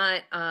 like,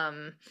 not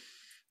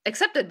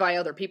accepted by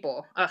other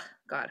people. Ugh,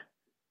 God.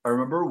 I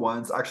remember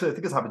once, actually, I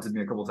think it's happened to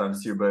me a couple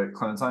times too, but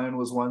Clementine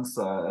was once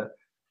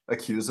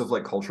accused of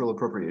like cultural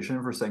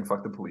appropriation for saying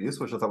fuck the police,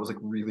 which I thought was like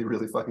really,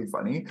 really fucking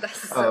funny.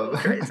 That's so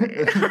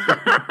crazy.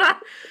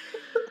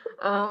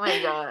 Oh my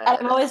God. And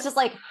I'm always just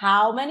like,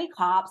 how many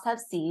cops have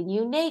seen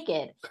you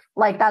naked?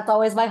 Like, that's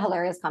always my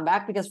hilarious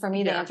comeback, because for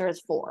me, the answer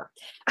is 4.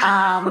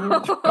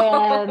 And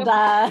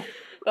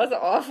that's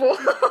awful.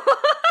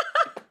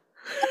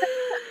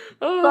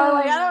 So I'm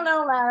like, I don't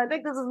know, man. I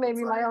think this is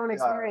maybe my own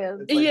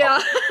experience. Like,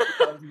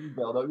 you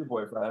bailed out your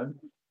boyfriend.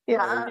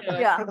 Yeah.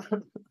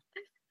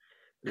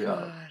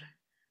 People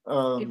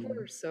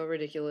are so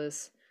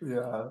ridiculous.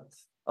 Yeah.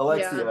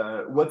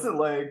 Alexia, what's it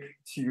like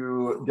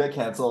to get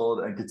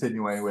canceled and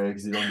continue anyway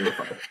because you don't give a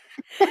fuck?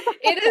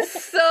 It is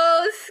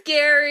so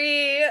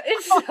scary.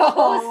 It's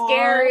so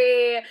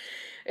scary.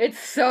 It's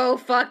so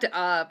fucked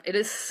up. It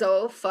is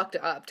so fucked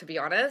up, to be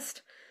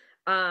honest.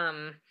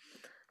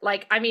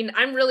 Like, I mean,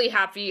 I'm really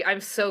happy. I'm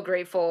so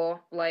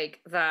grateful,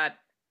 like, that,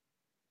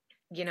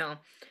 you know,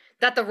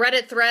 that the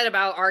Reddit thread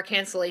about our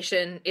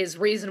cancellation is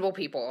reasonable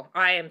people.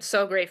 I am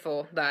so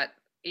grateful that,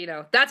 you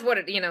know, that's what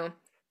it, you know,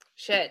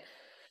 shit.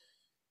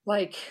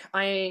 Like,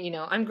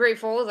 I'm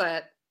grateful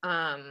that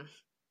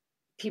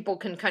people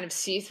can kind of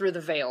see through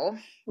the veil,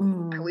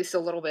 at least a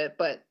little bit,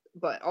 but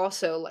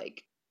also,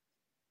 like,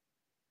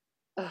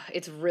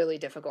 it's really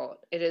difficult.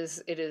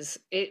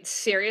 It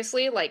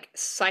seriously, like,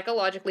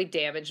 psychologically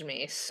damaged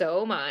me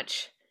so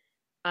much.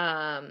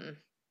 I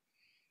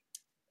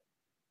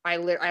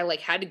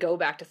like had to go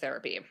back to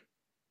therapy.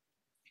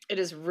 It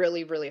is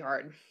really, really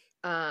hard.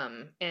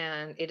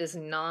 And it is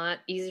not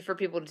easy for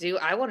people to do.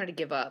 I wanted to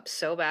give up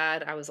so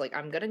bad. I was like,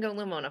 I'm gonna go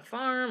live on a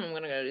farm. I'm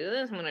gonna go do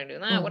this. I'm gonna do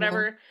that.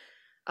 Whatever.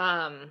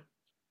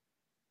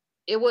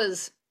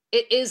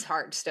 It is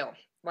hard still.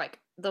 Like,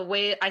 the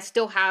way I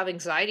still have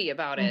anxiety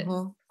about it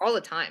all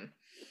the time.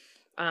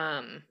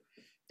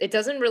 It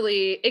doesn't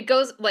really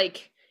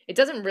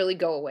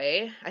go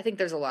away. I think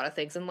there's a lot of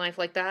things in life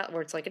like that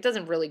where it's like, it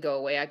doesn't really go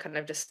away. I kind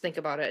of just think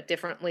about it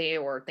differently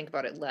or think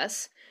about it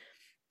less.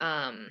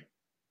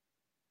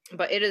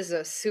 But it is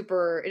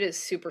super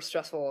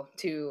stressful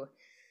to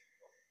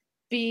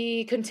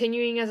be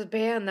continuing as a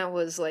band that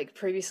was, like,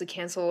 previously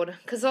canceled.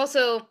 'Cause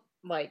also,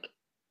 like,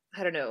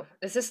 I don't know.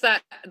 It's just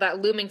that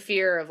looming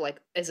fear of, like,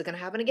 is it gonna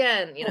happen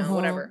again? You know,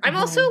 whatever. I'm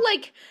also,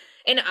 like,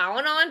 an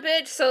Al-Anon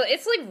bitch, so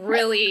it's, like,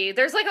 really,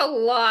 there's, like, a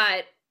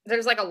lot.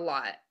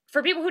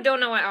 For people who don't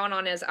know what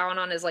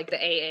Al-Anon is like the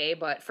AA,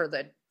 but for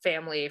the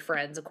family,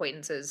 friends,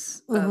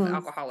 acquaintances of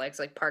alcoholics,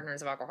 like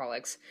partners of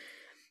alcoholics.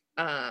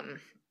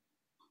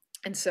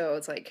 And so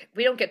it's like,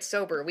 we don't get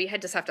sober. We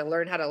just have to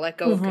learn how to let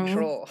go of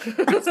control. Oh,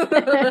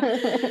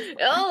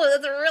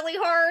 that's really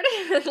hard.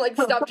 Like,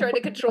 stop trying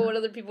to control what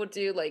other people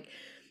do. Like,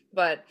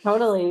 but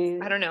totally.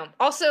 I don't know.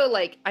 Also,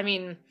 like, I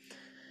mean,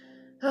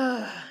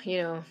 you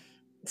know,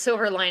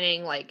 silver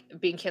lining, like,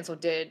 being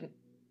canceled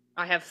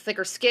I have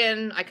thicker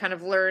skin. I kind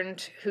of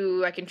learned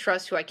who I can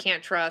trust, who I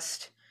can't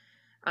trust.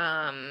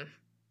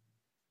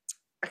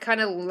 I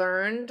kind of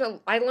learned a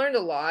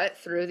lot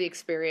through the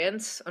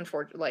experience,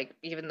 unfortunately, like,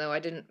 even though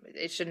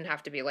it shouldn't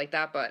have to be like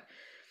that, but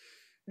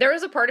there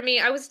was a part of me,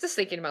 I was just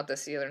thinking about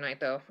this the other night,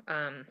 though,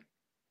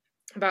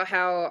 about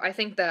how I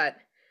think that,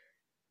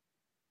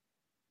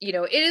 you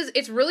know,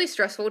 it's really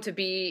stressful to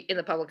be in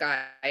the public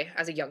eye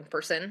as a young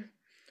person.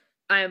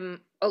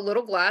 I'm a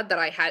little glad that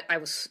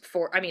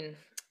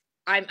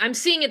I'm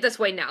seeing it this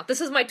way now.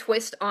 This is my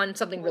twist on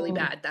something really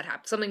bad that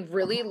happened, something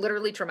really,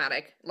 literally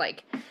traumatic,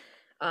 like,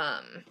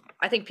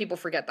 I think people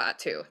forget that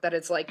too, that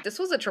it's like, this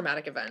was a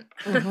traumatic event.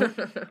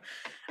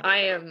 I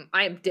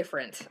am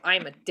different. I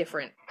am a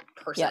different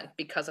person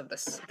because of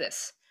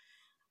this.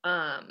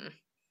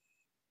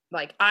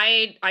 Like,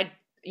 I,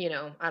 you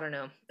know, I don't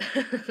know.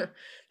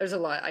 There's a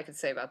lot I could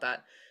say about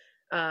that.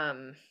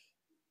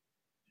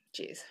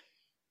 Jeez.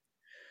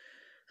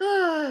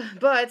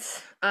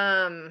 But,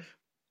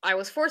 I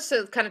was forced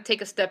to kind of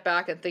take a step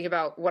back and think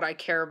about what I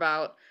care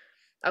about.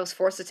 I was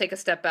forced to take a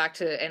step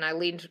back and I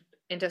leaned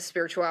into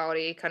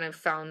spirituality, kind of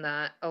found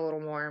that a little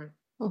more.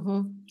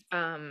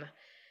 And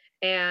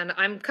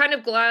I'm kind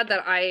of glad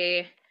that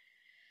I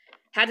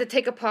had to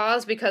take a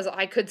pause, because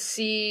I could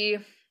see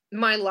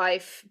my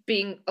life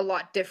being a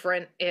lot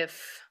different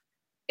if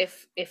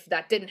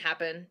that didn't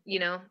happen, you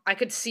know? I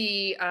could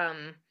see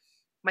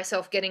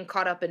myself getting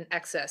caught up in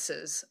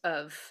excesses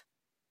of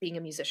being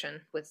a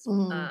musician with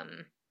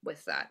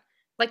that.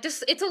 Like,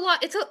 just, it's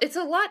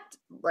a lot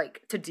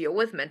like to deal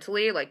with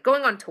mentally. Like,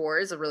 going on tour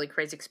is a really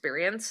crazy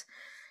experience.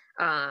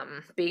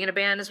 Being in a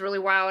band is really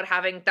wild.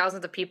 Having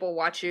thousands of people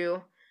watch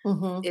you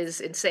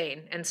is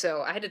insane. And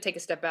so I had to take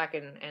a step back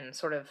and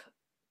sort of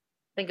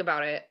think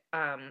about it.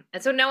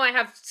 And so now I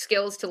have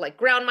skills to, like,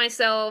 ground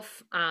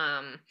myself.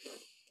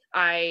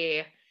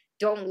 I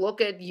don't look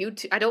at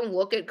YouTube. I don't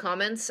look at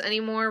comments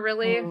anymore,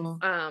 really.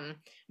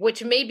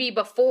 Which maybe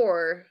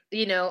before,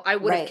 you know, I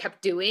would have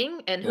kept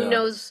doing, and who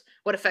knows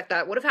what effect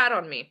that would have had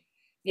on me,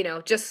 you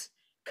know, just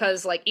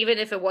because, like, even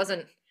if it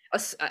wasn't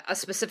a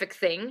specific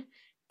thing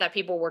that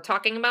people were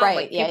talking about,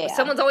 like,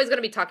 someone's always going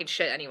to be talking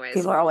shit anyways.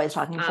 People are always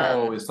talking shit.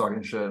 Always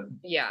talking shit.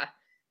 Yeah.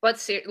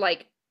 But,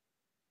 like,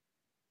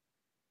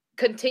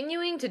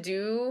 continuing to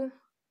do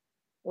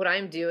what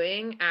I'm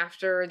doing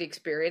after the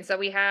experience that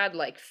we had,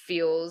 like,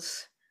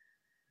 feels,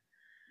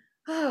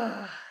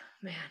 oh,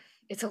 man,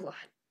 it's a lot.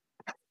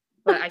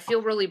 But I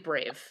feel really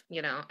brave,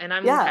 you know, and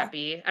I'm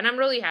happy. And I'm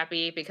really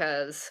happy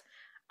because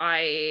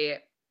I,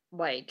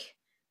 like,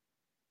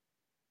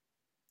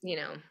 you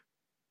know,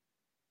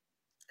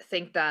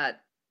 think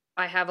that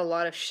I have a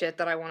lot of shit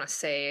that I want to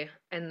say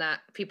and that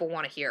people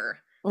want to hear.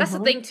 That's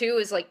the thing, too,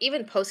 is, like,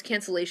 even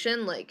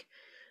post-cancellation, like,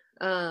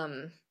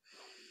 I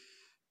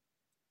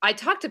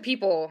talk to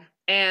people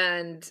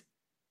and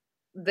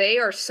they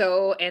are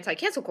so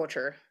anti-cancel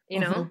culture, you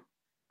know?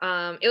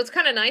 It was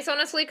kind of nice,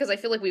 honestly, because I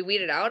feel like we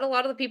weeded out a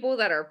lot of the people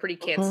that are pretty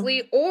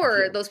cancely,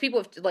 or those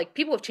people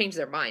have changed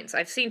their minds.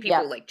 I've seen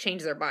people like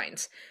change their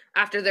minds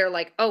after they're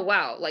like, oh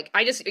wow, like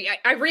I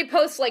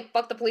repost like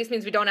fuck the police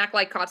means we don't act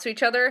like cops to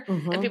each other,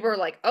 and people are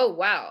like, oh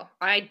wow,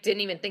 I didn't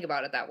even think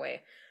about it that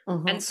way.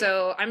 And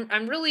so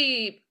I'm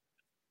really,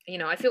 you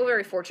know, I feel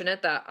very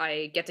fortunate that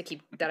I get to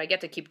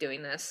keep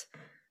doing this,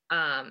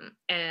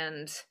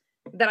 and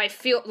that I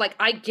feel like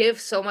I give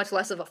so much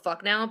less of a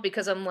fuck now,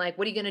 because I'm like,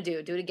 what are you gonna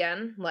do? Do it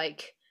again?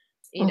 Like,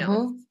 you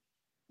know,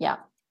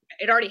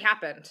 it already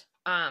happened.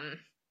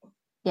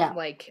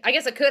 Like, I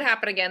guess it could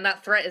happen again.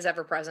 That threat is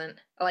ever present.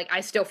 Like,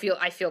 I feel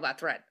that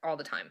threat all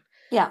the time.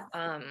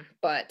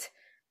 But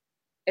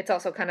it's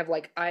also kind of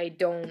like,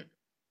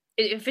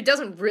 if it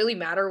doesn't really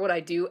matter what I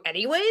do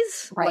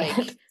anyways,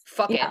 like,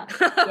 fuck it.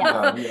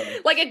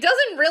 Like, it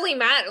doesn't really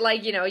matter.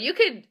 Like, you know,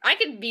 I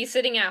could be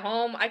sitting at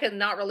home, I could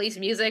not release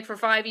music for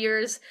 5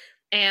 years,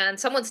 and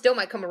someone still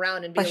might come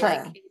around and be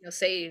like, you know,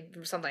 say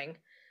something.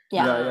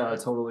 Yeah,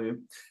 totally.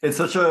 It's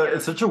such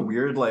a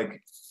weird,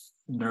 like,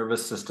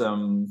 nervous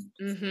system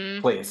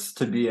place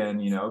to be in,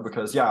 you know,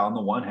 because on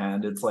the one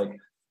hand, it's like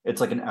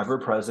an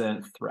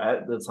ever-present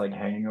threat that's like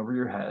hanging over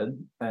your head,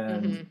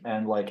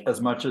 and like, as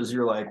much as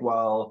you're like,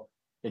 well,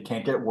 it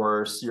can't get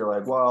worse, you're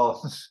like,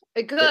 well,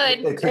 it could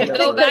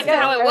go back to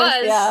how it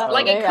was.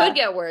 Like, it could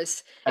get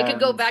worse. It could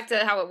go back to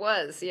how it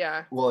was.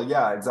 Well,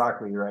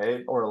 exactly,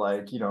 right? Or,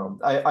 like, you know,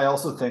 I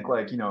also think,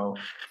 like, you know,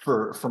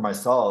 for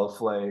myself,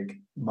 like,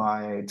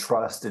 my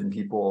trust in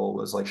people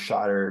was like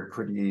shattered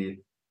pretty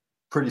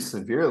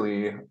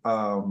severely,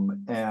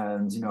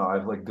 and, you know,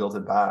 I've like built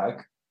it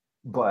back.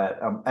 But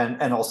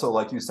and also,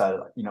 like you said,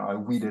 you know, I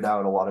weeded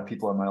out a lot of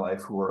people in my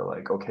life who were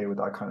like okay with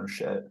that kind of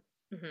shit.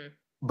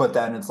 But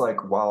then it's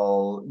like,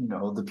 well, you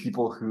know, the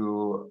people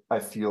who I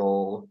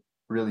feel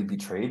really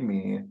betrayed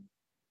me,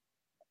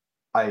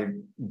 I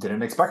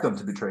didn't expect them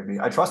to betray me.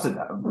 I trusted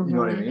them. You know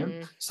what I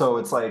mean? So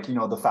it's like, you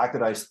know, the fact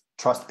that I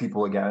trust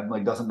people again,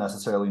 like, doesn't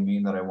necessarily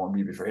mean that I won't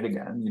be betrayed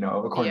again, you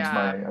know, according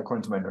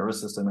to my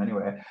nervous system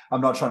anyway. I'm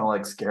not trying to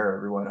like scare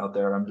everyone out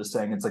there. I'm just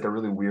saying it's like a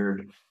really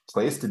weird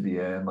place to be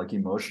in, like,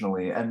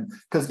 emotionally. And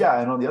because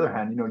and on the other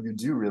hand, you know, you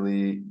do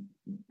really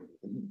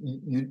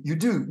you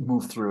do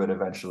move through it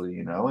eventually,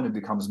 you know, and it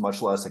becomes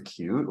much less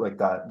acute. Like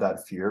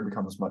that fear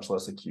becomes much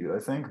less acute, I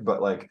think.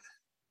 But like,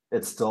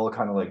 it's still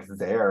kind of like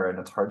there, and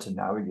it's hard to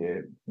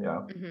navigate.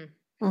 Yeah.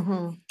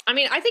 I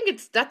mean, I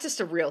think that's just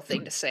a real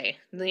thing to say.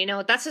 You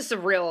know, that's just a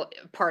real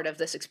part of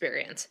this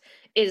experience,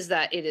 is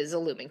that it is a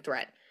looming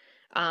threat.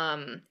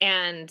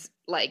 And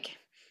like,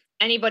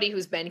 anybody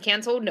who's been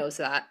canceled knows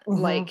that.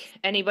 Like,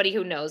 anybody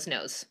who knows.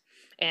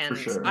 And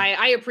sure.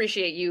 I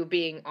appreciate you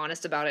being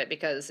honest about it,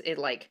 because it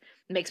like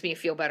makes me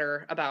feel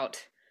better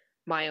about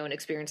my own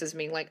experiences,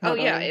 being like, oh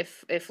yeah,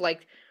 if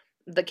like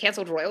the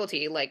canceled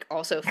royalty like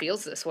also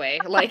feels this way,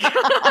 like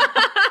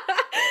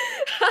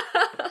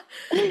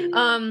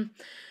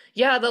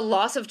yeah, the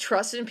loss of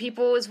trust in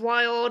people is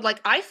wild.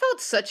 Like, I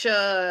felt such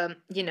a,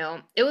 you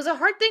know, it was a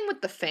hard thing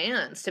with the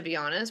fans, to be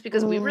honest,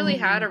 because we really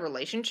had a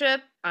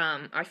relationship,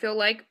 I feel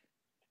like.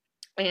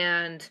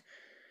 And,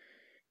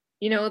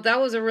 you know,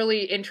 that was a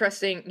really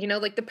interesting, you know,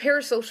 like the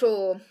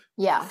parasocial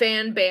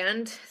fan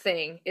band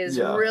thing is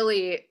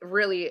really,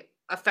 really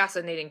a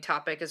fascinating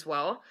topic as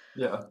well.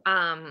 Yeah.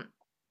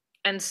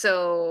 And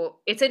so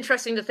it's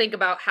interesting to think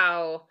about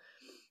how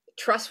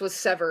trust was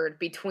severed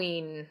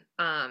between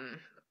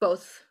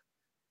both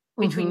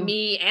between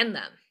me and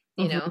them,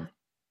 you know,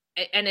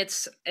 and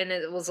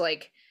it was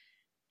like,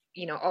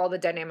 you know, all the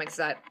dynamics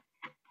that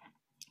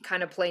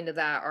kind of play into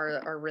that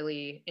are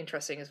really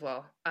interesting as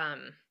well.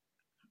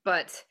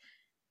 But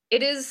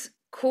it is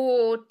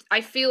cool.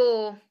 I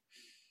feel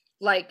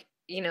like,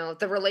 you know,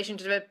 the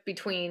relationship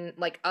between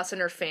like us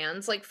and our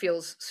fans like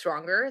feels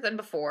stronger than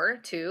before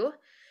too.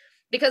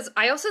 Because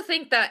I also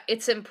think that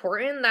it's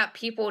important that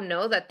people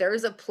know that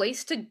there's a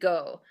place to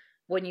go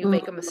when you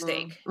make a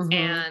mistake.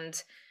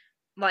 And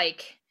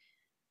like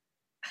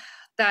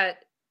that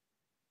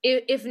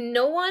if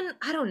no one,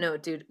 I don't know,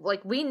 dude,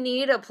 like we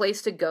need a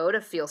place to go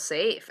to feel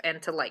safe and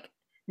to like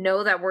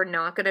know that we're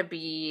not going to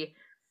be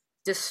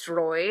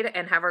destroyed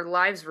and have our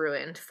lives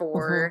ruined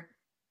for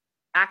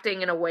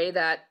acting in a way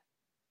that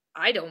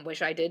I don't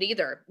wish I did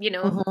either, you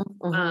know?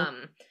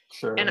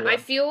 Sure. And I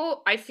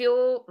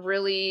feel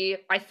really,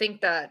 I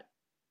think that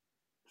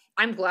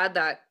I'm glad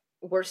that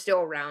we're still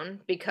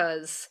around,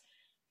 because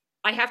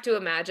I have to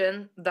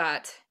imagine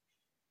that,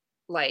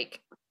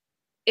 like,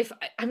 if,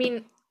 I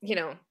mean, you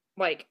know,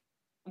 like,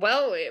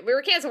 well, we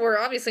were canceled. We're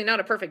obviously not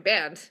a perfect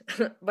band,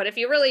 but if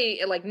you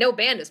really like, no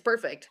band is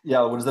perfect.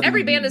 Yeah, what does that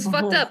Every mean? band is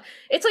fucked up.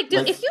 It's like,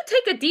 dude, if you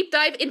take a deep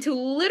dive into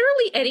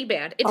literally any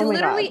band, into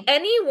literally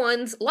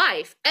anyone's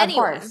life,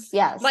 anyone, of course,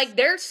 yes, like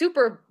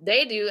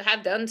they do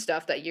have done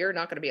stuff that you're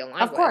not going to be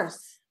alive with, of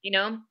course, you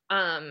know.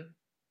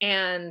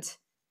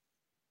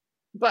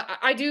 But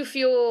I do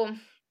feel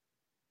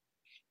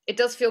it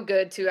does feel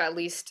good to at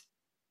least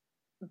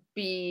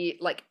be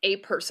like a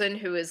person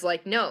who is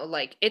like, no,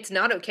 like, it's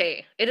not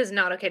okay. It is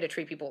not okay to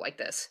treat people like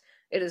this.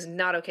 It is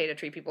not okay to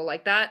treat people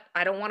like that.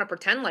 I don't want to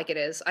pretend like it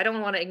is. I don't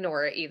want to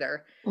ignore it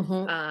either.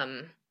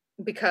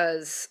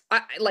 Because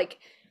I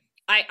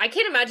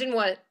can't imagine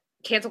what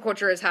cancel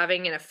culture is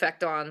having an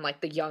effect on like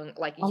the young,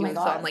 like youth,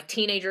 on like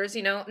teenagers,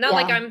 you know, not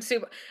like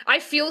I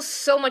feel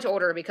so much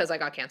older because I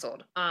got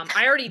canceled.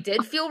 I already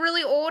did feel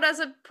really old as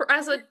a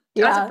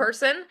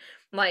person,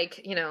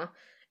 like, you know,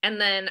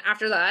 and then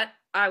after that,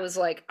 I was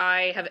like,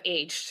 I have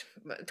aged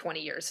 20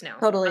 years now.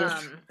 Totally.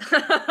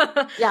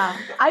 Yeah.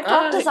 I've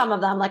talked to some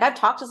of them. Like, I've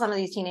talked to some of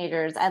these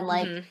teenagers, and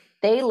like,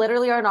 they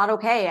literally are not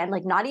okay. And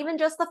like, not even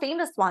just the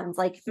famous ones,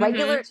 like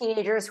regular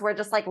teenagers who are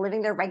just like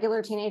living their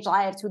regular teenage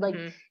lives, who like,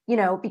 you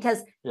know,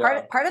 because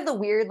part of the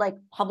weird like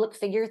public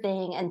figure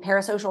thing and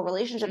parasocial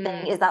relationship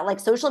thing is that like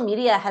social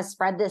media has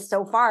spread this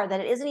so far that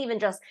it isn't even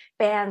just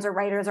bands or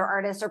writers or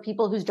artists or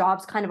people whose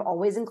jobs kind of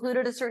always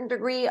included a certain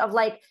degree of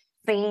like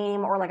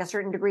fame or like a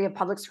certain degree of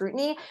public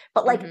scrutiny,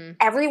 but like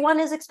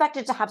everyone is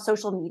expected to have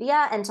social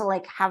media and to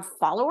like have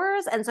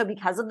followers. And so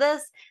because of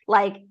this,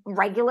 like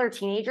regular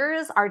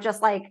teenagers are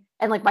just like,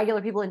 and like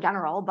regular people in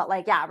general, but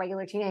like, yeah,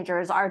 regular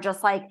teenagers are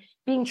just like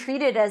being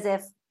treated as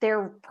if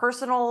their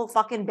personal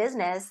fucking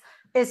business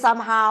is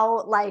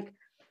somehow like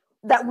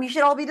that we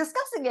should all be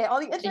discussing it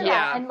on the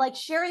internet and like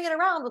sharing it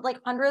around with like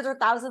hundreds or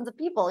thousands of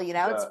people, you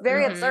know. It's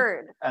very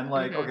absurd. And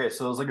like, okay,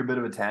 so it's like a bit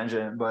of a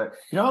tangent, but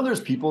you know, there's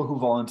people who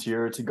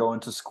volunteer to go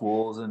into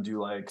schools and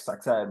do like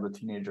sex ed with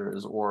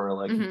teenagers, or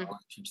like you know,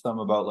 teach them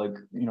about like,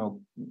 you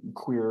know,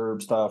 queer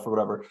stuff or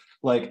whatever.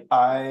 Like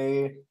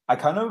I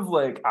kind of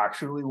like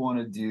actually want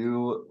to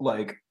do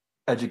like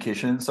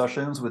education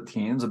sessions with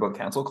teens about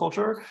cancel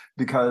culture,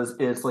 because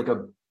it's like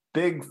a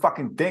big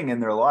fucking thing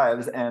in their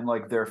lives, and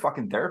like their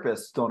fucking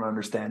therapists don't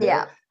understand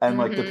it, and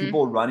like the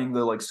people running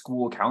the like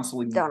school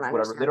counseling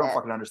whatever, they don't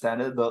fucking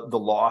understand it. The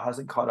law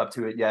hasn't caught up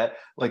to it yet.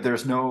 Like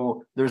there's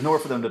nowhere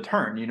for them to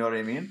turn, you know what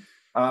I mean?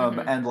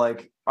 And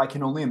like I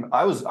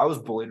was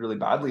bullied really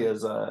badly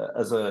as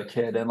a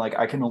kid, and like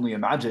I can only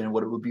imagine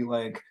what it would be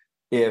like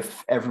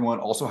if everyone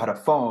also had a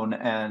phone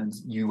and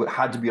you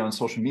had to be on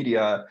social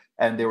media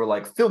and they were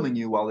like filming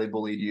you while they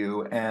bullied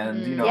you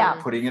and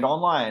putting it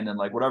online and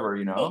like whatever,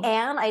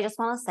 And I just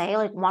want to say,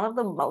 like, one of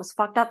the most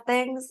fucked up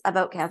things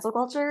about cancel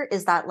culture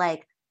is that,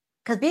 like,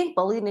 because being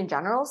bullied in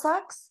general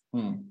sucks,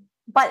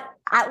 but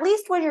at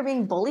least when you're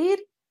being bullied,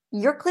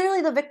 you're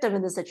clearly the victim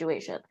in the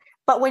situation.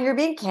 But when you're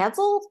being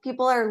canceled,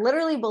 people are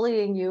literally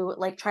bullying you,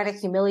 like trying to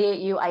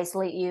humiliate you,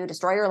 isolate you,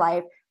 destroy your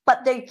life.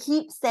 But they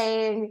keep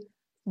saying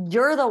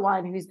you're the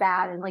one who's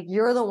bad and like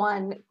you're the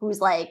one who's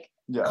like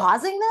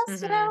causing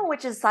this,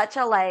 which is such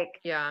a like,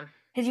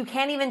 because you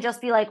can't even just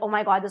be like, oh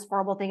my God, this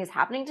horrible thing is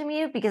happening to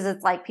me, because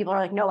it's like people are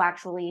like, no,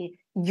 actually,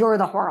 you're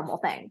the horrible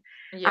thing.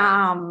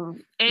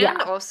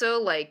 And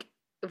also like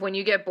when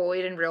you get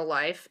bullied in real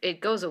life, it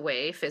goes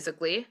away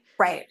physically.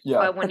 Right. Yeah.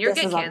 But when you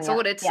get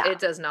canceled, it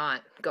does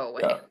not go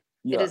away.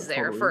 It is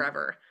there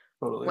forever.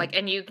 Totally. Like,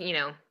 and you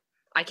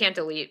I can't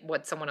delete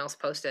what someone else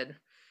posted.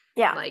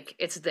 Yeah. Like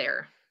it's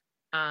there.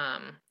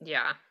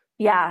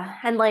 Yeah.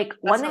 And like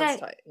one thing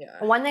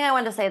I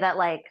wanted to say that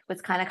like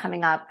was kind of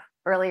coming up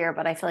earlier,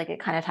 but I feel like it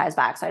kind of ties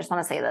back. So I just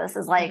want to say this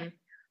is like,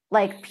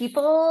 like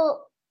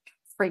people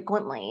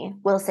frequently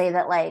will say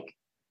that like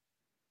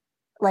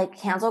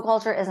cancel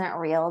culture isn't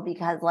real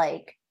because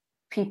like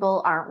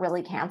people aren't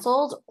really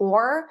canceled,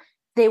 or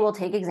they will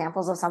take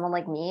examples of someone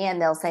like me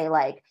and they'll say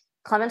like,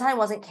 Clementine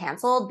wasn't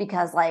canceled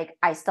because like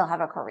I still have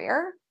a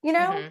career,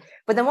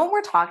 But then when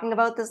we're talking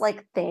about this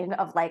like thing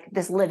of like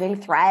this living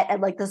threat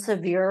and like the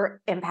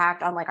severe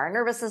impact on like our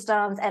nervous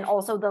systems, and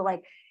also the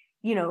like,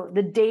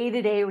 the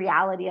day-to-day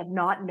reality of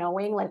not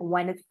knowing like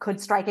when it could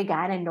strike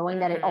again, and knowing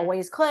that it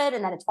always could,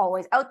 and that it's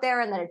always out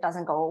there, and that it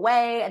doesn't go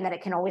away, and that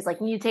it can always like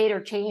mutate or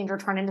change or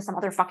turn into some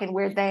other fucking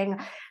weird thing.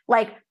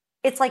 Like,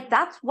 it's like,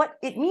 that's what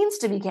it means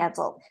to be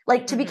canceled.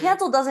 Like to be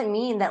canceled doesn't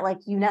mean that like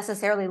you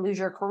necessarily lose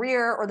your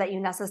career or that you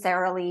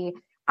necessarily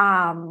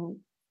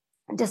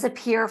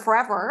disappear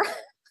forever.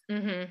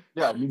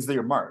 Yeah, it means that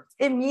you're marked.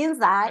 It means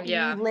that you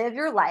live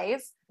your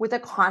life with a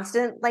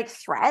constant like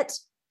threat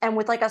and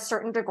with like a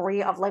certain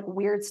degree of like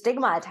weird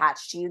stigma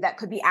attached to you that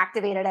could be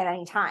activated at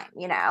any time,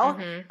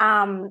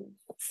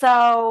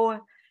 So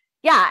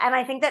yeah, and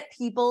I think that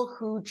people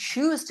who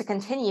choose to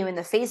continue in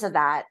the face of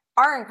that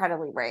are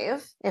incredibly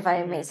brave, if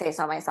I may say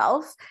so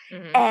myself.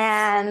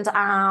 And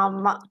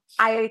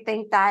I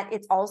think that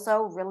it's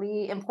also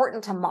really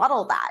important to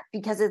model that,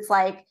 because it's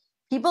like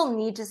people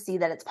need to see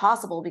that it's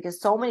possible,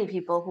 because so many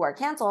people who are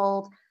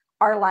canceled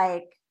are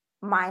like,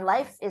 my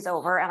life is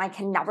over and I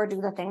can never do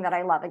the thing that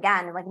I love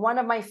again. And like one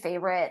of my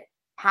favorite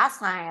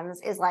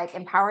pastimes is like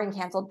empowering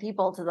canceled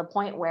people to the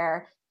point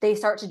where they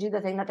start to do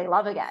the thing that they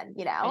love again,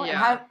 And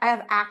I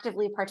have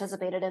actively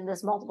participated in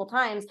this multiple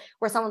times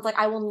where someone's like,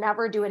 I will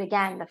never do it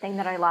again. The thing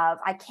that I love,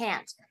 I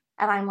can't.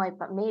 And I'm like,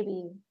 but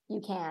maybe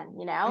you can,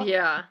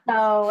 Yeah.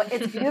 So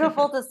it's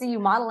beautiful to see you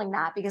modeling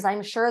that, because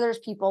I'm sure there's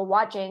people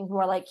watching who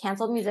are like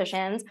canceled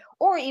musicians,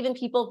 or even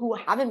people who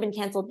haven't been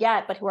canceled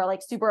yet, but who are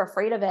like super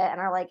afraid of it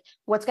and are like,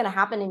 what's going to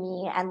happen to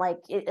me? And like,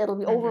 it'll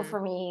be over for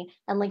me.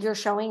 And like, you're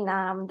showing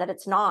them that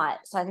it's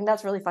not. So I think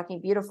that's really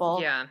fucking beautiful.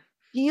 Yeah.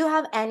 Do you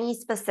have any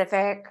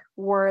specific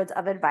words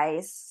of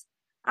advice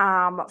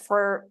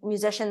for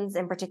musicians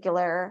in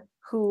particular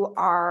who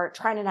are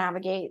trying to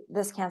navigate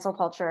this cancel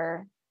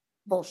culture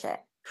bullshit?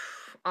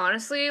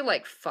 Honestly,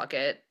 like, fuck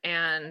it.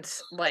 And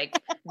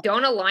like,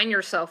 don't align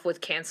yourself with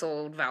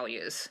canceled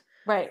values.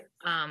 Right.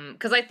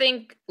 Because I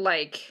think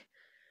like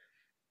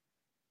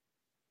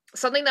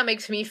something that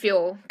makes me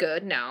feel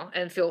good now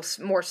and feel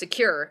more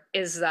secure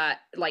is that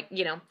like,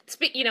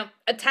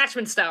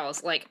 attachment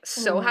styles like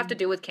have to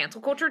do with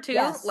cancel culture too.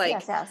 Yes,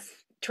 like yes.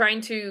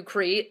 Trying to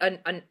create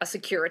a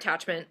secure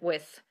attachment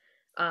with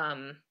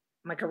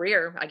my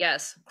career, I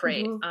guess.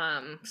 Great.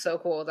 So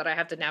cool that I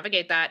have to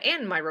navigate that,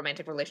 and my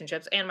romantic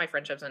relationships and my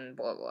friendships and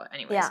blah blah.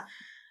 Anyways.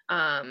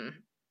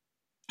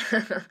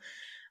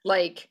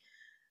 Like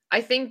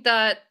I think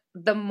that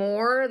the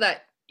more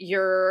that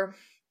you're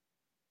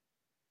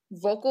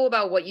vocal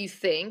about what you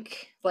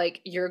think, like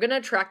you're gonna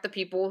attract the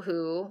people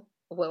who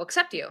will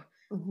accept you.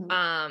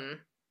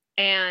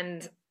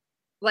 And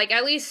like,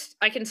 at least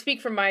I can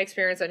speak from my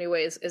experience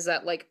anyways, is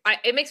that like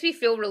it makes me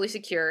feel really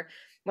secure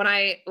when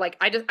I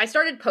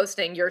started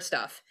posting your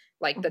stuff,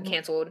 like the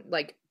canceled,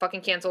 like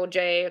fucking canceled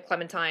Jay,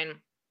 Clementine,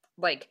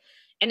 like,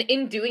 and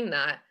in doing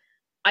that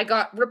I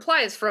got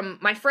replies from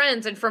my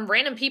friends and from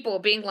random people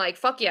being like,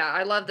 fuck yeah,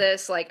 I love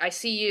this, like I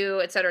see you,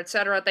 etc.,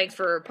 thanks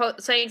for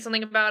saying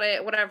something about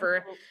it,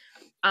 whatever.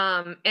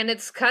 And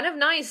it's kind of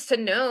nice to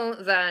know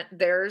that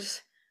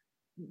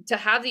to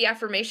have the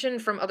affirmation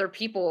from other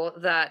people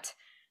that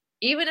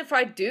even if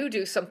I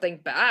do something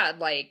bad,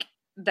 like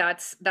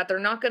that they're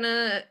not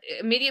gonna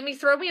immediately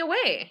throw me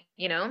away,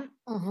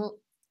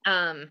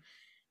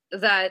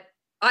 that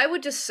I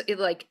would just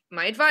like,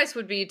 my advice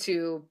would be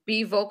to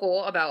be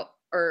vocal about,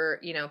 or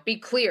be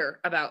clear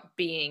about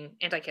being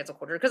anti-cancel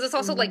culture, because it's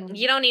also like,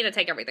 you don't need to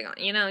take everything on,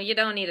 you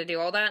don't need to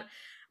do all that,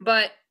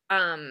 but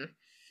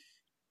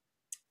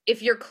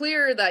if you're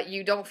clear that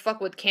you don't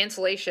fuck with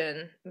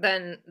cancellation,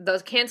 then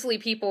those cancelly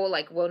people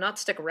like will not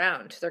stick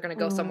around. They're going to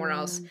go somewhere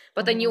else.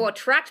 But then you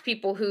attract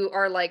people who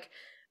are like,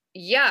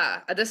 yeah,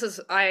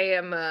 I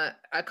am a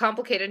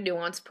complicated,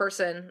 nuanced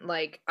person.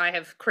 Like, I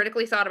have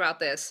critically thought about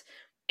this,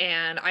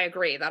 and I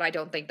agree that I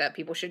don't think that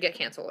people should get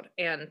canceled.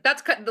 And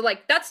that's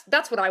like,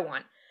 that's what I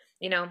want.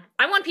 You know,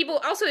 I want people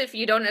also, if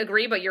you don't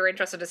agree, but you're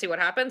interested to see what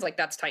happens, like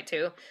that's tight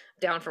too,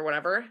 down for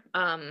whatever.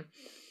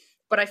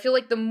 But I feel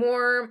like the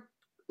more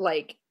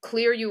like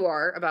clear you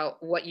are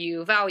about what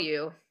you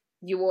value,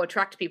 you will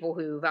attract people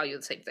who value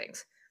the same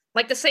things.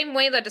 Like the same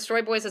way that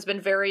Destroy Boys has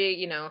been very,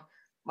 you know,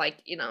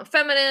 like, you know,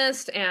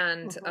 feminist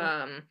and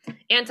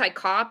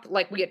anti-cop,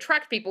 like we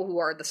attract people who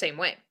are the same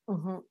way.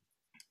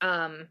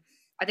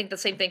 I think the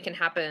same thing can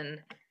happen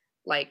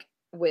like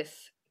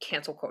with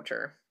cancel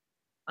culture.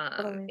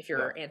 If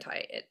you're anti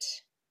it.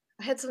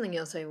 I had something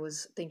else I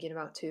was thinking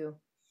about too.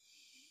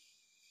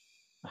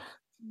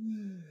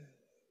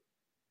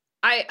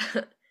 I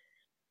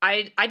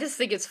just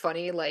think it's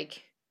funny,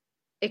 like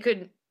it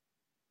could,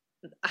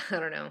 I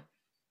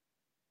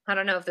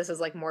don't know if this is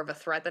like more of a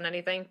threat than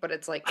anything, but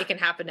it's like it can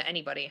happen to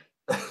anybody.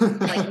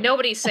 Like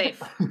nobody's safe.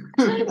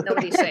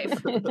 Nobody's safe.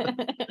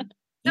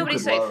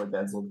 Nobody's safe. A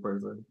canceled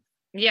person.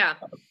 Yeah.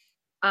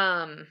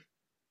 I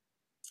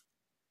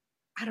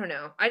don't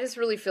know. I just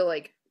really feel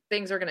like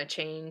things are going to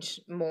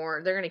change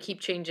more. They're going to keep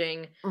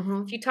changing.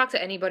 If you talk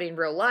to anybody in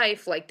real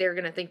life, like they're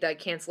going to think that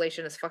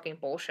cancellation is fucking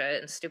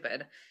bullshit and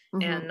stupid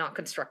and not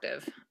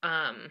constructive.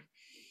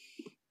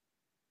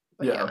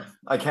 Yeah.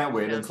 I can't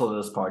wait until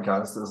this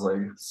podcast is like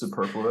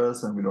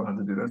superfluous and we don't have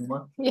to do it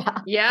anymore.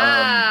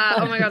 Yeah.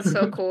 Oh my God,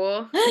 so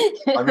cool.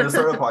 I'm going to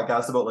start a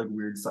podcast about like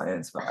weird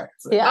science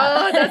facts. Yeah.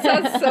 Oh, that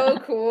sounds so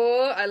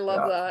cool. I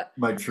love that.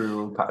 My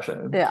true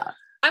passion. Yeah.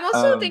 I'm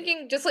also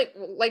thinking just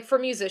like for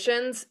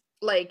musicians,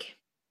 like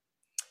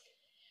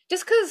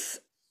just because,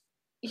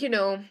 you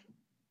know,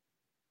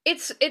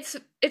 it's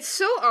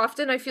so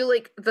often I feel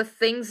like the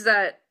things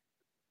that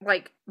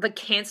like the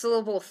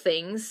cancelable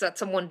things that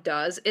someone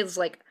does is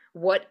like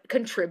what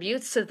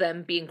contributes to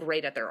them being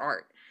great at their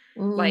art.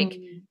 Like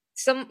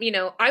some, you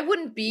know, I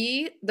wouldn't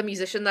be the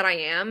musician that I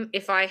am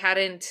if I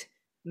hadn't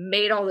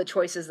made all the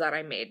choices that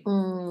I made,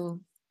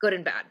 good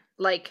and bad.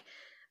 Like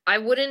I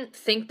wouldn't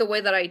think the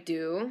way that I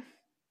do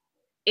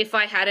if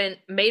I hadn't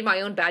made my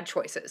own bad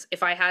choices.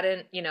 If I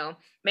hadn't, you know,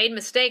 made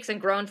mistakes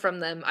and grown from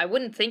them, I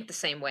wouldn't think the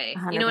same way.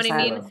 100%. You know what I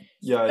mean?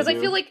 Yeah. Because I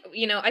feel like,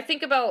 you know, I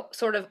think about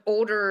sort of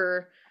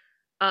older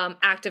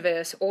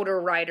activists,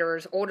 older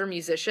writers, older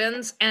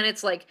musicians, and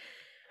it's like,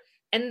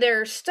 and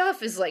their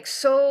stuff is like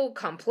so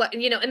complex,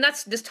 you know, and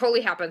this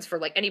totally happens for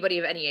like anybody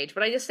of any age,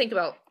 but I just think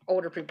about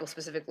older people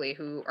specifically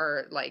who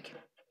are like,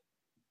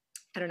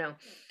 I don't know,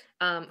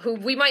 who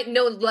we might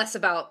know less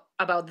about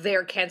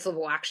their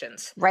cancelable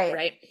actions.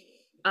 Right.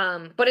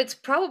 But it's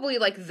probably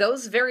like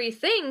those very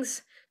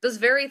things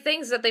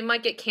that they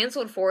might get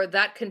canceled for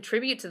that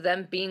contribute to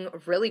them being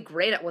really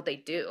great at what they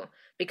do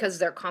because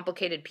they're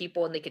complicated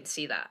people and they can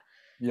see that.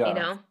 Yeah. You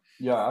know?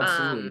 Yeah,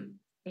 absolutely.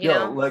 You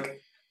know?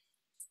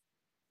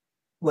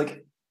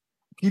 Like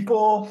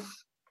people,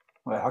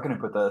 how can I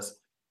put this?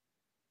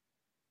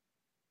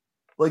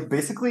 Like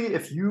basically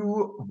if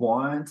you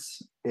want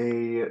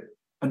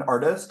an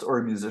artist or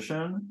a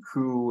musician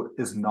who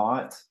is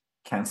not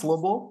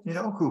cancelable, you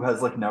know, who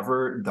has like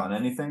never done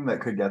anything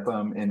that could get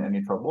them in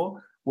any trouble,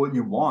 what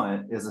you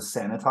want is a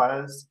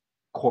sanitized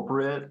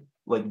corporate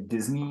like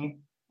Disney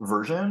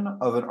version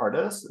of an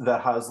artist that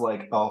has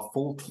like a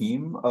full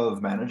team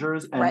of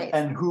managers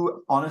and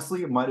who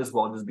honestly might as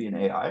well just be an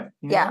AI,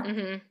 you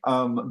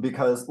know?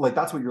 Because like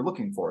that's what you're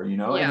looking for, you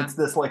know? And it's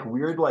this like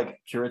weird like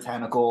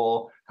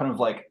puritanical kind of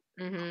like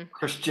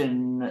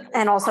Christian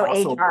and also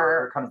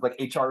HR kind of like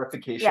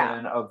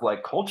HRification of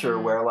like culture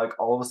where like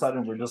all of a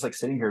sudden we're just like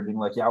sitting here being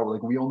like, yeah,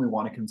 like we only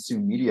want to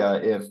consume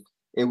media if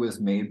it was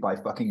made by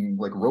fucking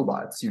like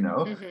robots, you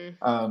know?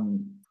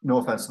 No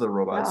offense to the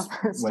robots.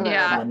 When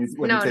you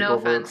take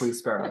over, offense. Please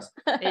spare us.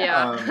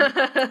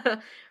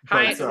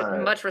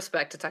 Much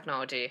respect to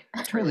technology.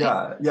 Truly.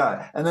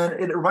 Yeah. And then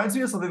it reminds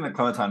me of something that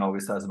Clementine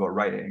always says about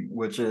writing,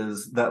 which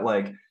is that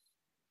like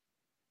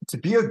to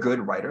be a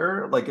good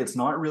writer, like it's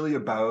not even really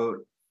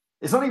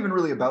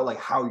about like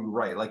how you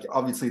write. Like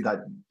obviously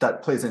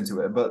that plays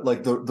into it, but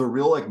like the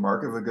real like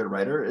mark of a good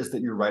writer is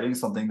that you're writing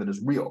something that is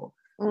real.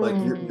 Like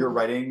you're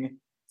writing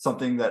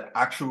something that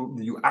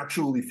you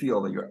actually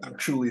feel, that you're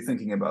actually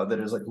thinking about, that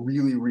is like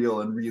really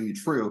real and really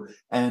true.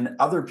 And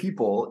other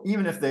people,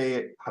 even if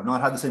they have not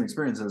had the same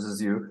experiences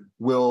as you,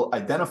 will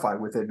identify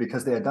with it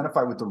because they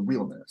identify with the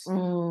realness.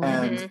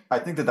 And I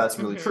think that that's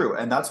really true.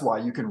 And that's why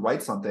you can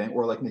write something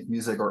or like make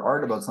music or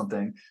art about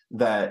something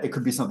that it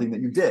could be something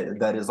that you did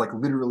that is like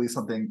literally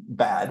something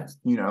bad,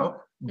 you know,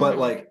 but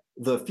like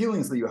the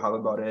feelings that you have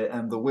about it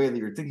and the way that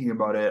you're thinking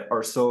about it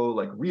are so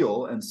like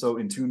real and so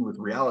in tune with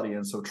reality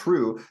and so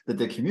true that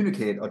they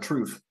communicate a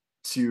truth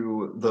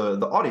to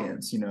the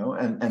audience, you know,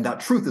 and that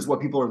truth is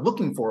what people are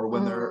looking for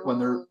when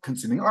they're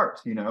consuming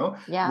art, you know.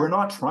 We're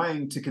not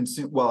trying to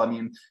consume, well, I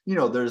mean, you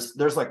know,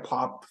 there's like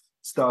pop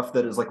stuff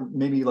that is like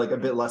maybe like a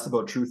bit less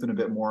about truth and a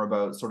bit more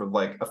about sort of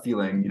like a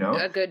feeling,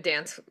 a good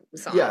dance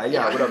song.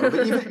 Yeah, whatever.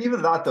 But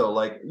even that though,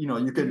 like,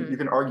 you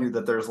can argue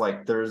that there's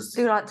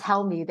do not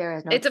tell me there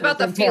is no, it's about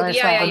the feel.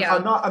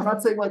 I'm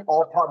not saying like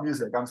all pop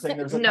music. I'm saying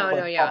there's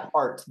pop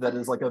art that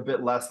is like a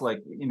bit less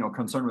like,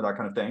 concerned with that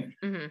kind of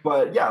thing.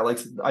 But yeah, like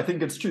I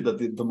think it's true that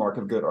the mark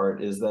of good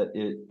art is that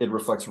it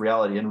reflects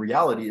reality, and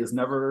reality is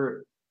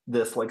never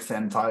this like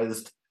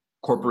sanitized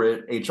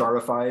corporate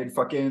HRified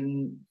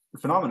fucking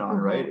phenomenon,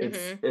 right?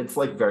 It's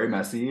like very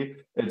messy.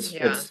 It's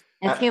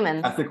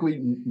human, ethically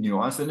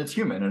nuanced, and it's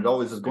human, and it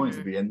always is going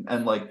to be.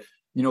 And like,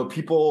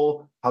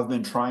 people have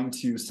been trying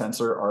to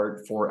censor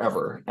art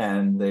forever,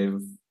 and they've,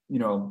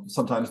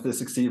 sometimes they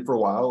succeed for a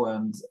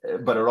while,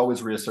 but it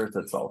always reasserts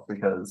itself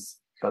because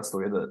that's the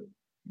way that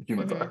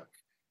humans are.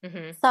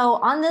 So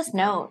on this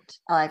note,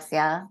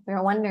 Alexia, we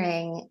were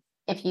wondering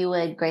if you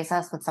would grace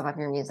us with some of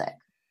your music.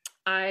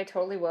 I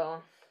totally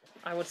will.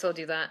 I would still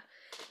do that.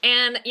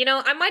 And,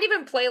 I might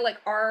even play, like,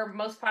 our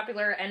most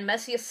popular and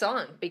messiest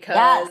song,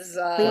 because... Yes,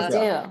 please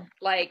do.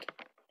 Like,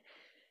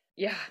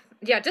 yeah,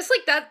 just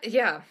like that,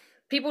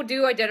 people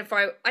do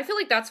identify... I feel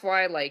like that's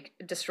why, like,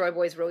 Destroy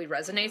Boys really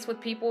resonates with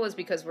people, is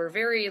because we're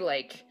very,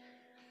 like,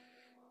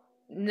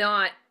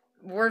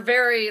 we're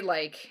very,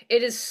 like,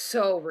 it is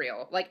so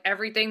real. Like,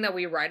 everything that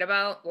we write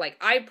about, like,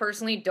 I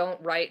personally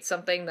don't write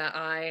something that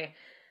I,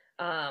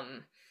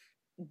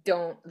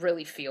 don't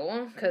really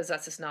feel, because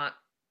that's just not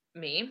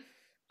me.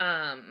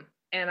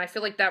 And I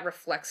feel like that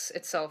reflects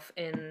itself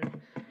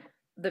in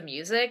the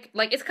music.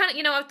 Like, it's kind of,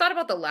 I've thought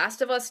about The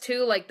Last of Us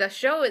too. Like, the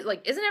show is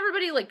like, isn't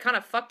everybody like kind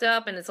of fucked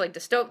up, and it's like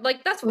dystopian?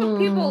 Like, that's what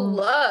people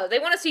love. They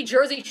want to see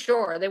Jersey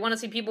Shore. They want to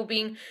see people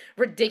being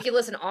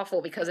ridiculous and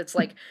awful because it's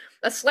like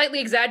a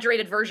slightly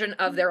exaggerated version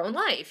of their own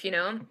life,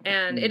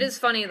 And it is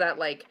funny that,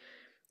 like,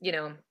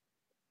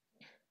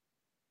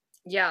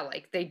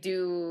 like they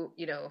do,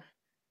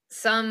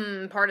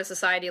 some part of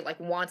society like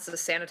wants the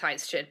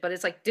sanitized shit, but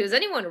it's like, does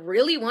anyone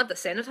really want the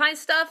sanitized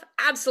stuff?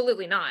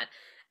 Absolutely not.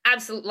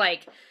 Absolutely,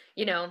 like,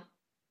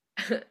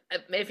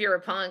 if you're a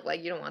punk,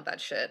 like, you don't want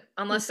that shit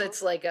unless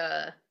it's like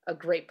a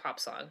great pop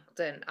song.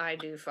 Then I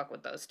do fuck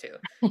with those too.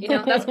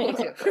 That's cool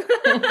too.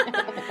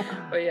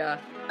 But yeah,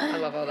 I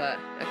love all that.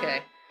 Okay,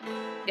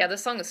 yeah,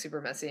 this song is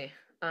super messy.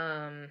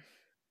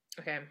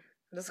 Okay,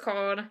 this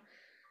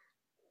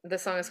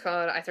song is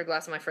called I Threw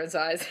Glass in My Friend's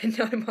Eyes and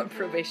Now I'm on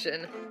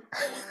Probation.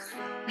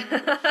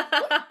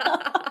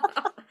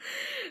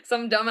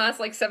 Some dumbass,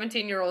 like,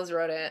 17-year-olds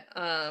wrote it.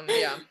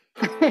 Yeah.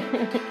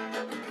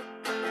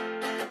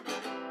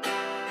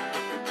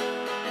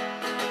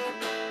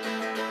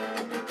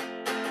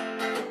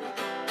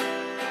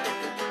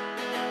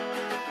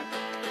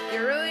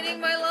 You're ruining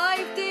my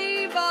life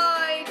day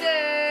by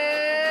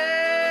day.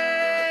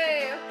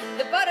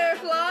 The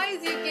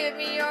butterflies you give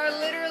me are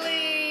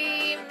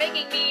literally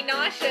making me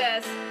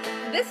nauseous.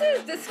 This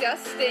is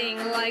disgusting.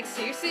 Like,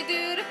 seriously,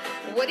 dude?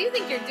 What do you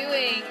think you're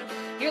doing?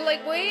 You're,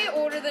 like, way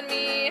older than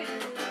me,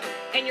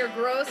 and you're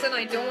gross, and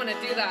I don't want to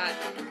do that.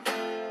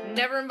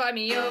 Never invite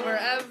me over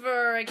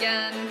ever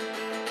again.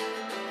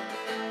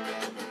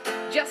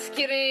 Just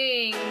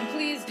kidding.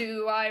 Please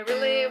do. I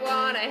really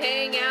want to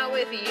hang out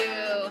with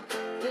you.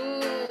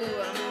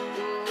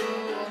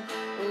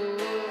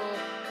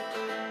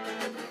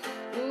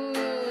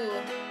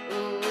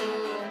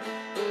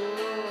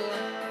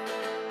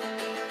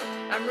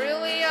 I'm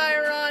really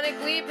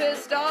ironically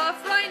pissed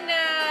off right now.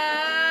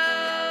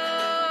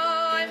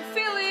 I'm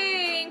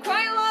feeling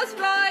quite lost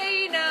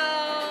right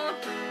now.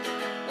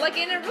 Like,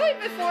 in a right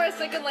before a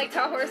second Lake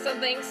Tahoe or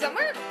something,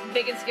 somewhere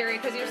big and scary,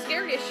 because you're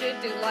scary as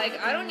shit, dude.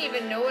 Like, I don't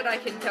even know what I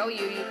can tell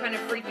you. You kind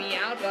of freak me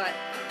out, but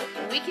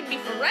we can be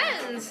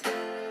friends.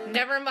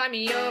 Never invite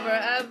me over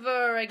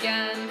ever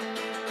again.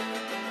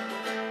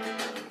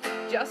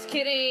 Just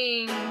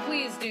kidding.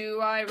 Please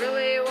do. I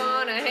really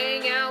want to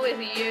hang out with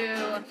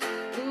you.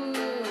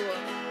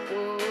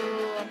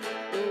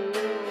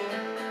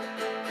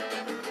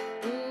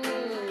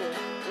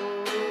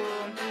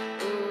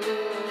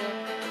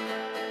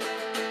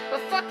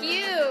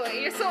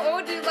 You're so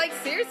old, dude. Like,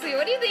 seriously,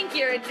 what do you think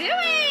you're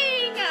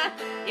doing?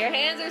 Your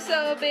hands are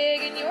so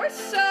big and you're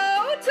so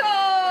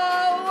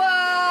tall.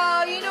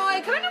 Wow.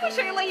 I kind of wish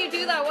I could let you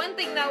do that one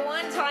thing that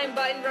one time,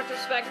 but in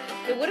retrospect,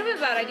 it would have been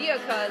a bad idea,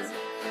 because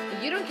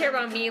you don't care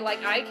about me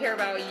like I care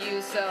about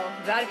you, so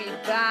that'd be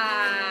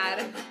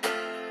bad.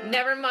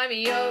 Never invite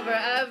me over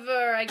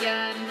ever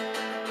again.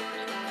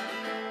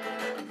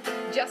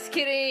 Just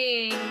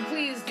kidding.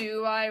 Please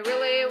do. I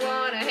really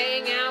want to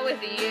hang out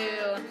with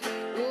you.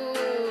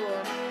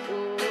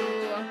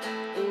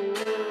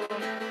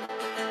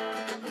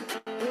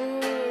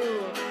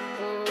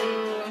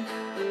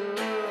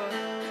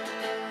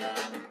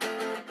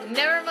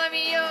 Never invite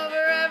me over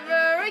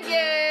ever again.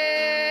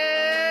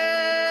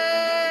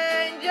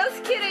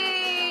 Just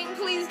kidding.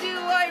 Please do.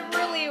 I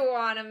really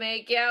want to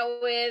make out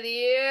with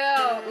you.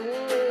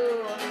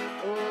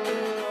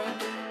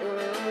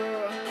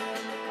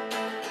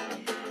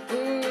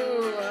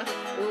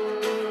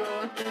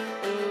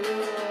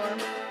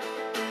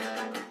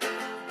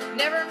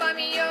 Never invite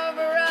me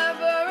over ever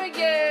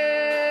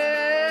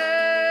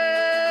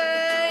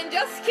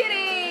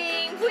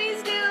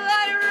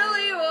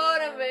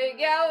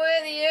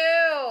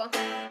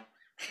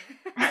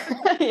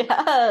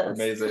Yes.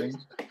 Amazing.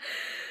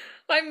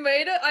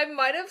 I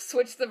might have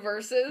switched the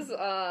verses,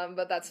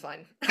 but that's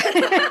fine.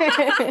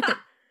 I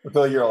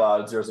feel like you're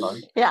allowed. It's your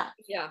song. Yeah.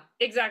 Yeah,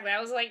 exactly.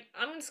 I was like,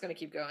 I'm just gonna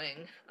keep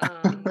going. Do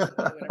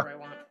whatever I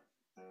want.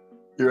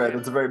 You're right.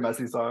 It's a very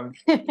messy song.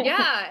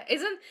 Yeah,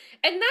 and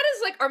that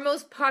is like our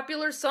most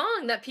popular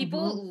song that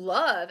people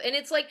love, and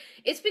it's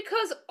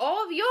because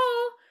all of y'all.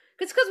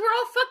 It's because we're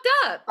all fucked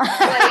up.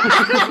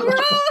 Like, we're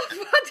all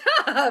fucked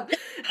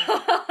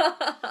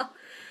up.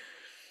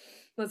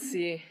 Let's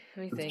see.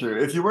 Let me think. It's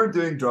true. If you weren't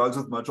doing drugs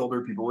with much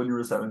older people when you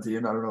were 17, I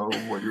don't know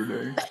what you were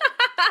doing.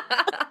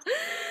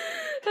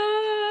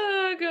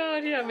 Oh,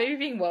 God. Yeah, maybe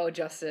being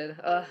well-adjusted.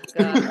 Oh,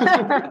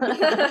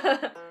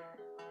 God.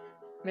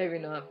 Maybe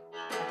not.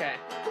 Okay.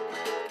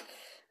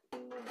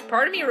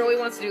 Part of me really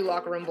wants to do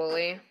Locker Room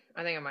Bully.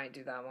 I think I might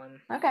do that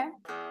one. Okay.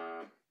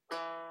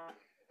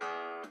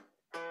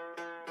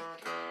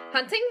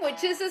 Hunting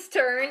witches has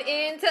turned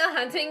into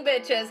hunting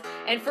bitches,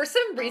 and for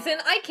some reason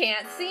I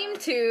can't seem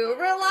to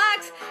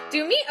relax.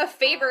 Do me a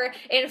favor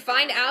and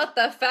find out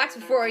the facts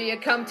before you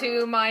come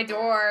to my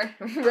door,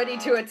 ready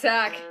to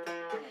attack.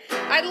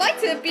 I'd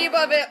like to be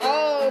above it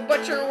all,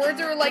 but your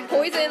words are like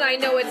poison. I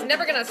know it's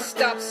never gonna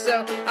stop,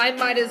 so I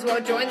might as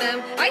well join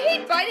them. I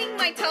hate biting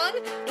my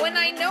tongue when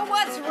I know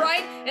what's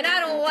right, and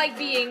I don't like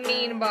being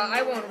mean, but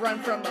I won't run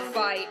from the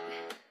fight.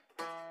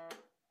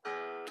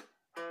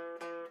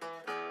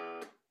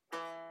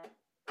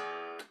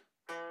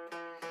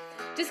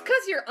 Just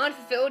cause you're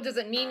unfulfilled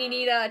doesn't mean you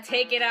need to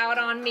take it out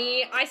on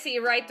me. I see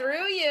right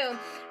through you.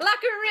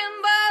 Like a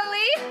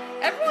Rimbali.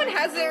 Everyone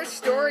has their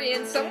story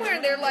and somewhere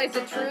there lies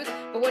the truth.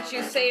 But what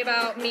you say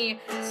about me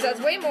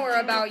says way more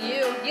about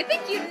you. You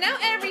think you know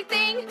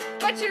everything,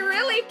 but you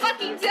really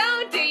fucking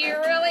don't. Do you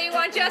really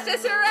want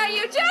justice or are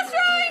you just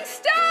Rolling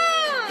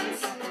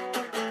Stones?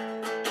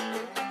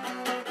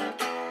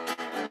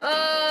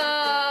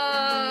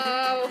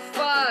 Oh,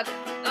 fuck.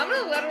 I'm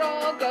gonna let it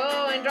all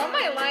go and draw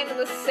my line in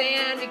the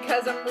sand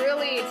because I'm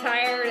really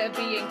tired of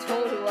being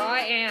told who I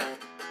am.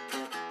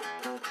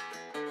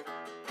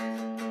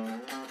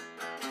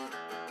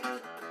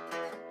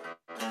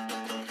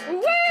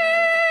 Witch!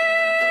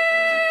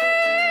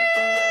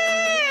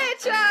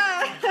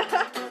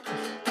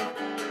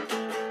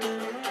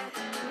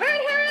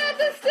 Burn her at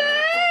the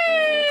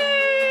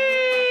stake!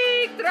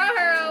 Throw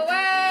her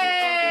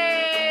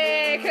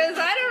away! 'Cause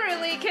I don't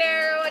really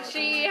care what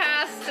she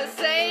has to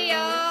say.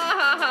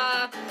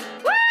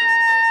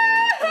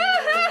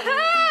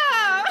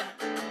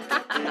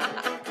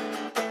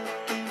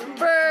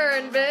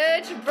 Burn,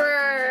 bitch,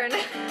 burn.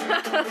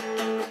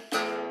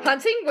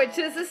 Hunting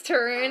witches has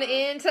turned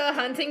into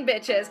hunting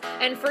bitches,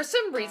 and for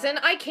some reason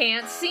I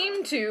can't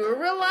seem to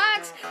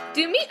relax.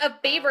 Do me a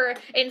favor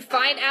and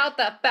find out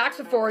the facts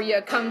before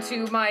you come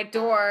to my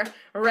door,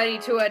 ready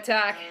to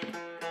attack.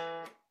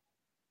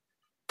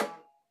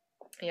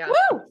 Yeah.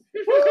 Woo!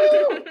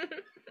 Woo!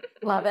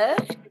 Love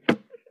it.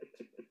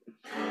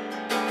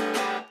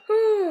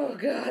 Oh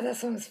god, that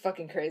song's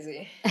fucking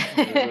crazy.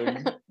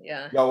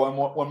 Yeah. Yeah, one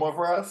more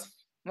for us?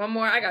 One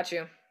more, I got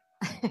you.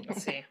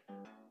 Let's see.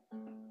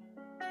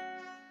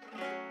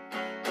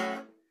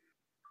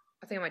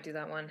 I think I might do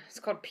that one. It's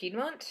called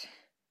Piedmont.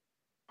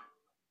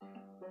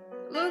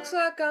 Looks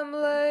like I'm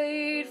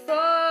late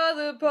for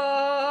the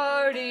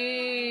party.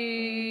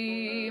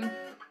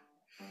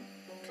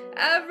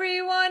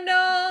 Everyone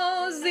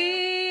knows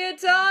the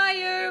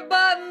attire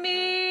but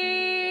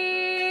me.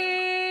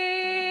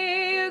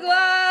 A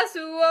glass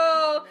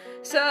wall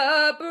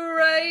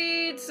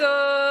separates us.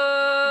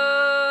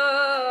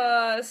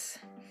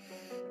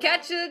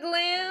 Catch a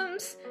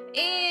glimpse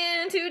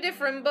into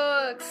different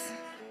books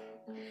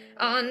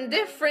on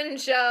different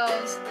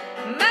shelves.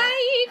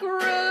 Make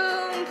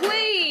room,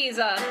 please.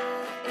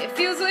 It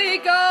feels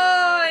like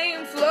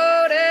I'm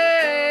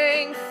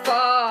floating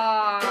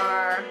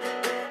far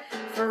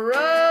from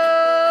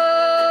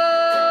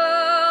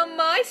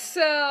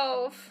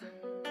myself.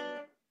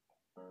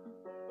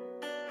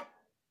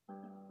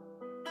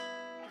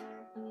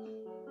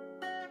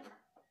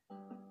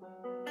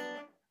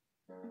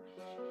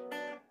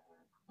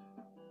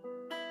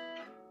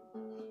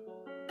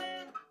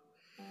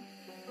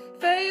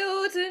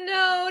 Fail to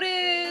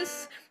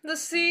notice the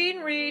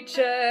scenery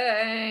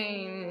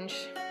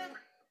change.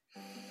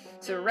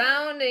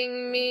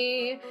 Surrounding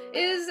me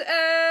is age.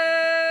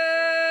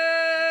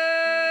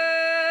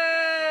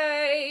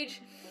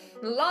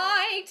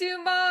 Like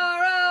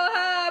tomorrow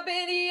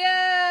happened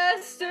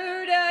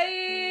yesterday.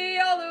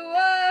 All the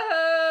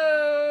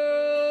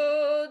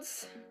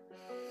world's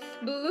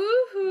blue.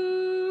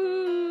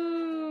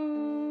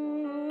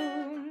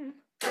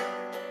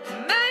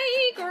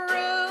 Make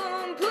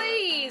room,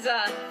 please.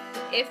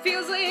 It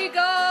feels like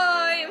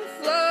I'm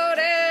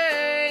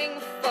floating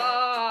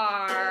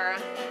far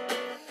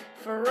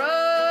from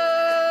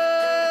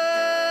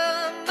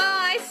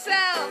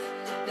myself.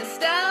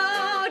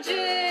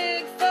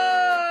 Nostalgic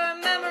for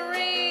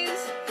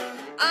memories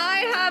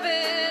I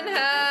haven't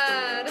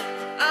had.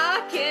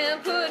 I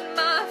can't put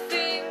my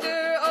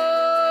finger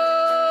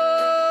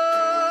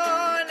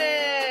on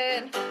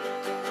it.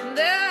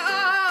 There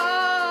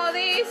are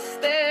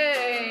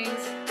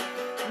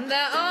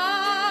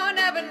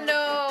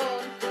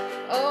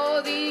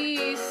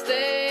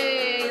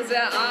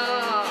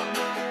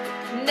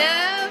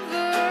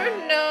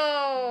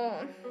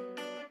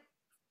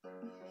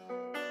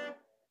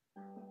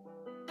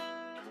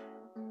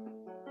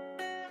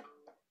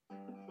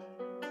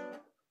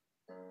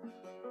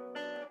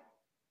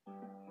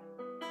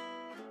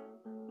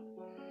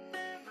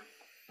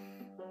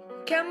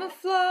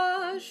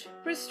Camouflage,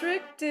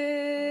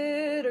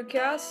 restricted, or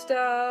cast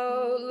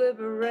out,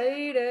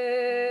 liberated.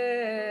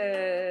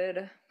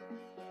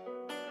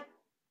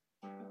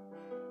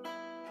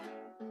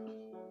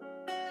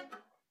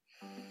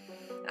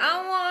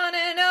 I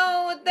wanna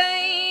know what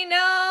they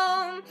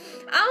know.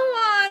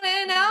 I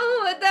wanna know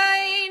what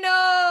they know.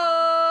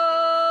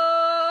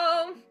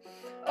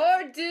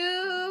 Or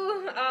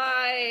do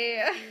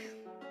I?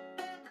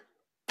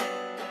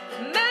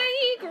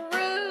 Make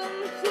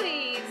room,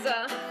 please.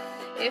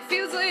 It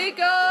feels like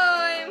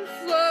I'm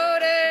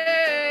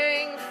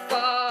floating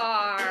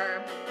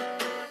far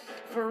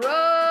from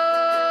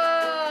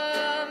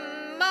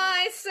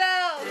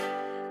myself.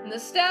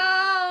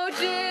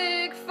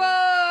 Nostalgic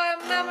for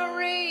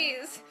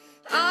memories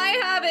I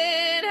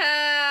haven't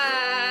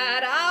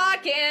had. I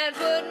can't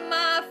put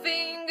my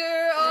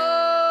finger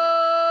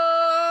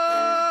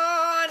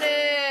on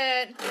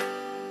it.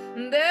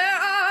 There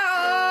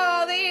are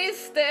all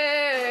these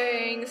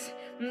things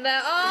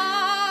that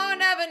I'll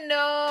never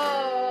know.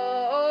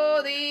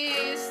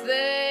 These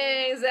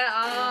things that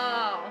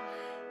I'll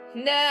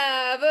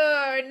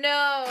never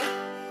know.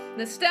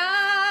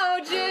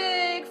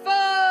 Nostalgic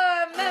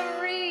for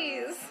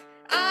memories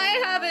I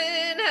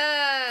haven't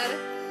had.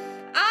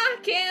 I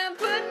can't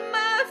put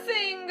my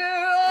finger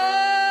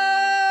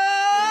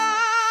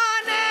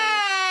on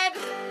it.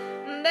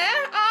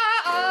 There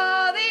are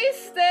all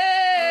these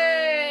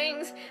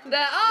things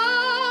that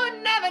I'll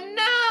never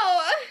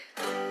know.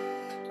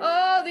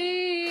 All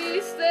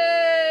these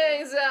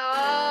things that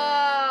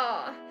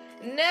I'll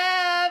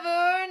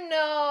never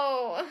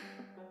know.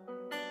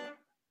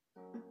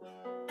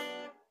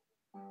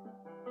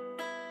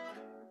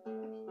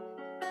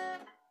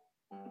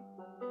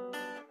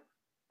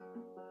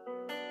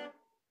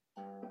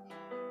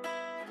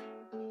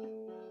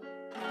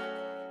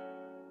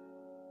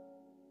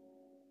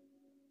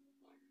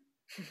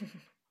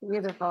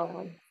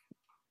 Beautiful.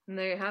 And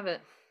there you have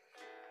it.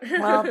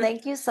 Well,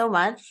 thank you so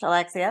much,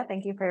 Alexia.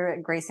 Thank you for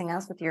gracing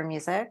us with your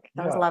music.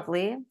 That was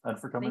lovely. And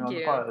for coming on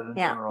the pod in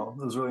general.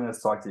 It was really nice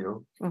to talk to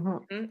you.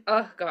 Mm-hmm.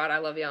 Oh, God, I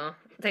love y'all.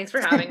 Thanks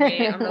for having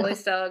me. I'm really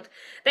stoked.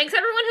 Thanks,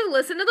 everyone who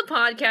listened to the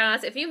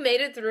podcast. If you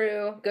made it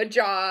through, good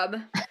job.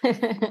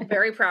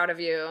 Very proud of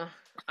you.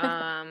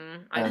 I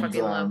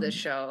fucking love this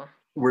show.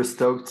 We're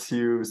stoked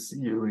to see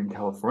you in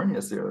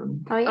California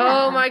soon. Oh, yeah.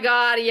 Oh, my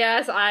God.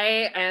 Yes,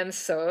 I am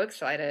so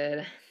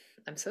excited.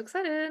 I'm so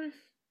excited.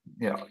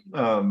 Yeah.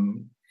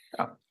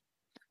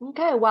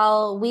 Okay,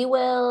 well, we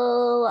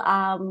will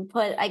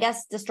put, I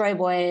guess, Destroy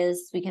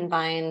Boys. We can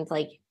find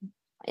like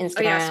Instagram.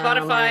 Oh, yeah,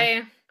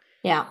 Spotify.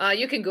 Yeah.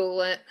 You can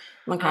Google it.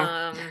 Okay.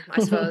 I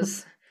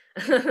suppose.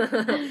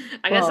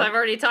 I guess I've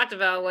already talked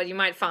about what you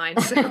might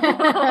find. So. But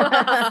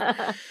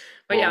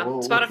yeah,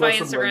 Spotify,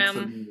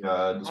 Instagram,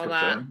 all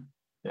that.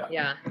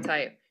 Yeah,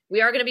 tight. We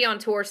are going to be on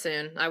tour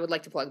soon. I would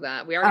like to plug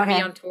that. We are going to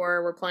be on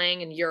tour. We're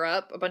playing in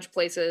Europe, a bunch of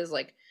places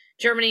like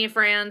Germany,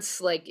 France,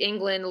 like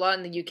England, a lot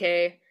in the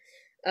UK.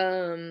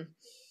 And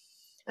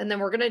then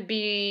we're going to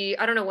be,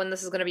 I don't know when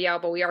this is going to be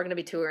out, but we are going to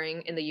be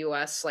touring in the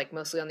US, like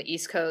mostly on the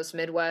East Coast,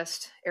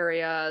 Midwest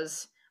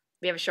areas.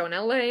 We have a show in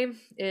LA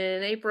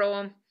in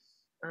April.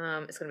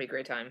 It's going to be a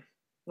great time.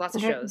 Lots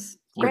of shows.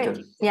 Great.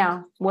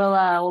 Yeah.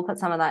 We'll put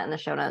some of that in the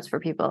show notes for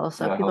people.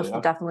 So people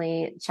should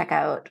definitely check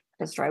out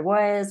Destroy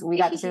Boys. We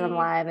got to see them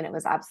live and it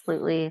was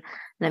absolutely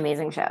an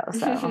amazing show.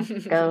 So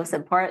go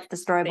support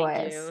Destroy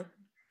Boys. You.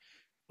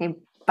 Okay,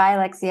 bye,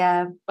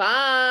 Alexia.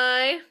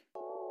 Bye.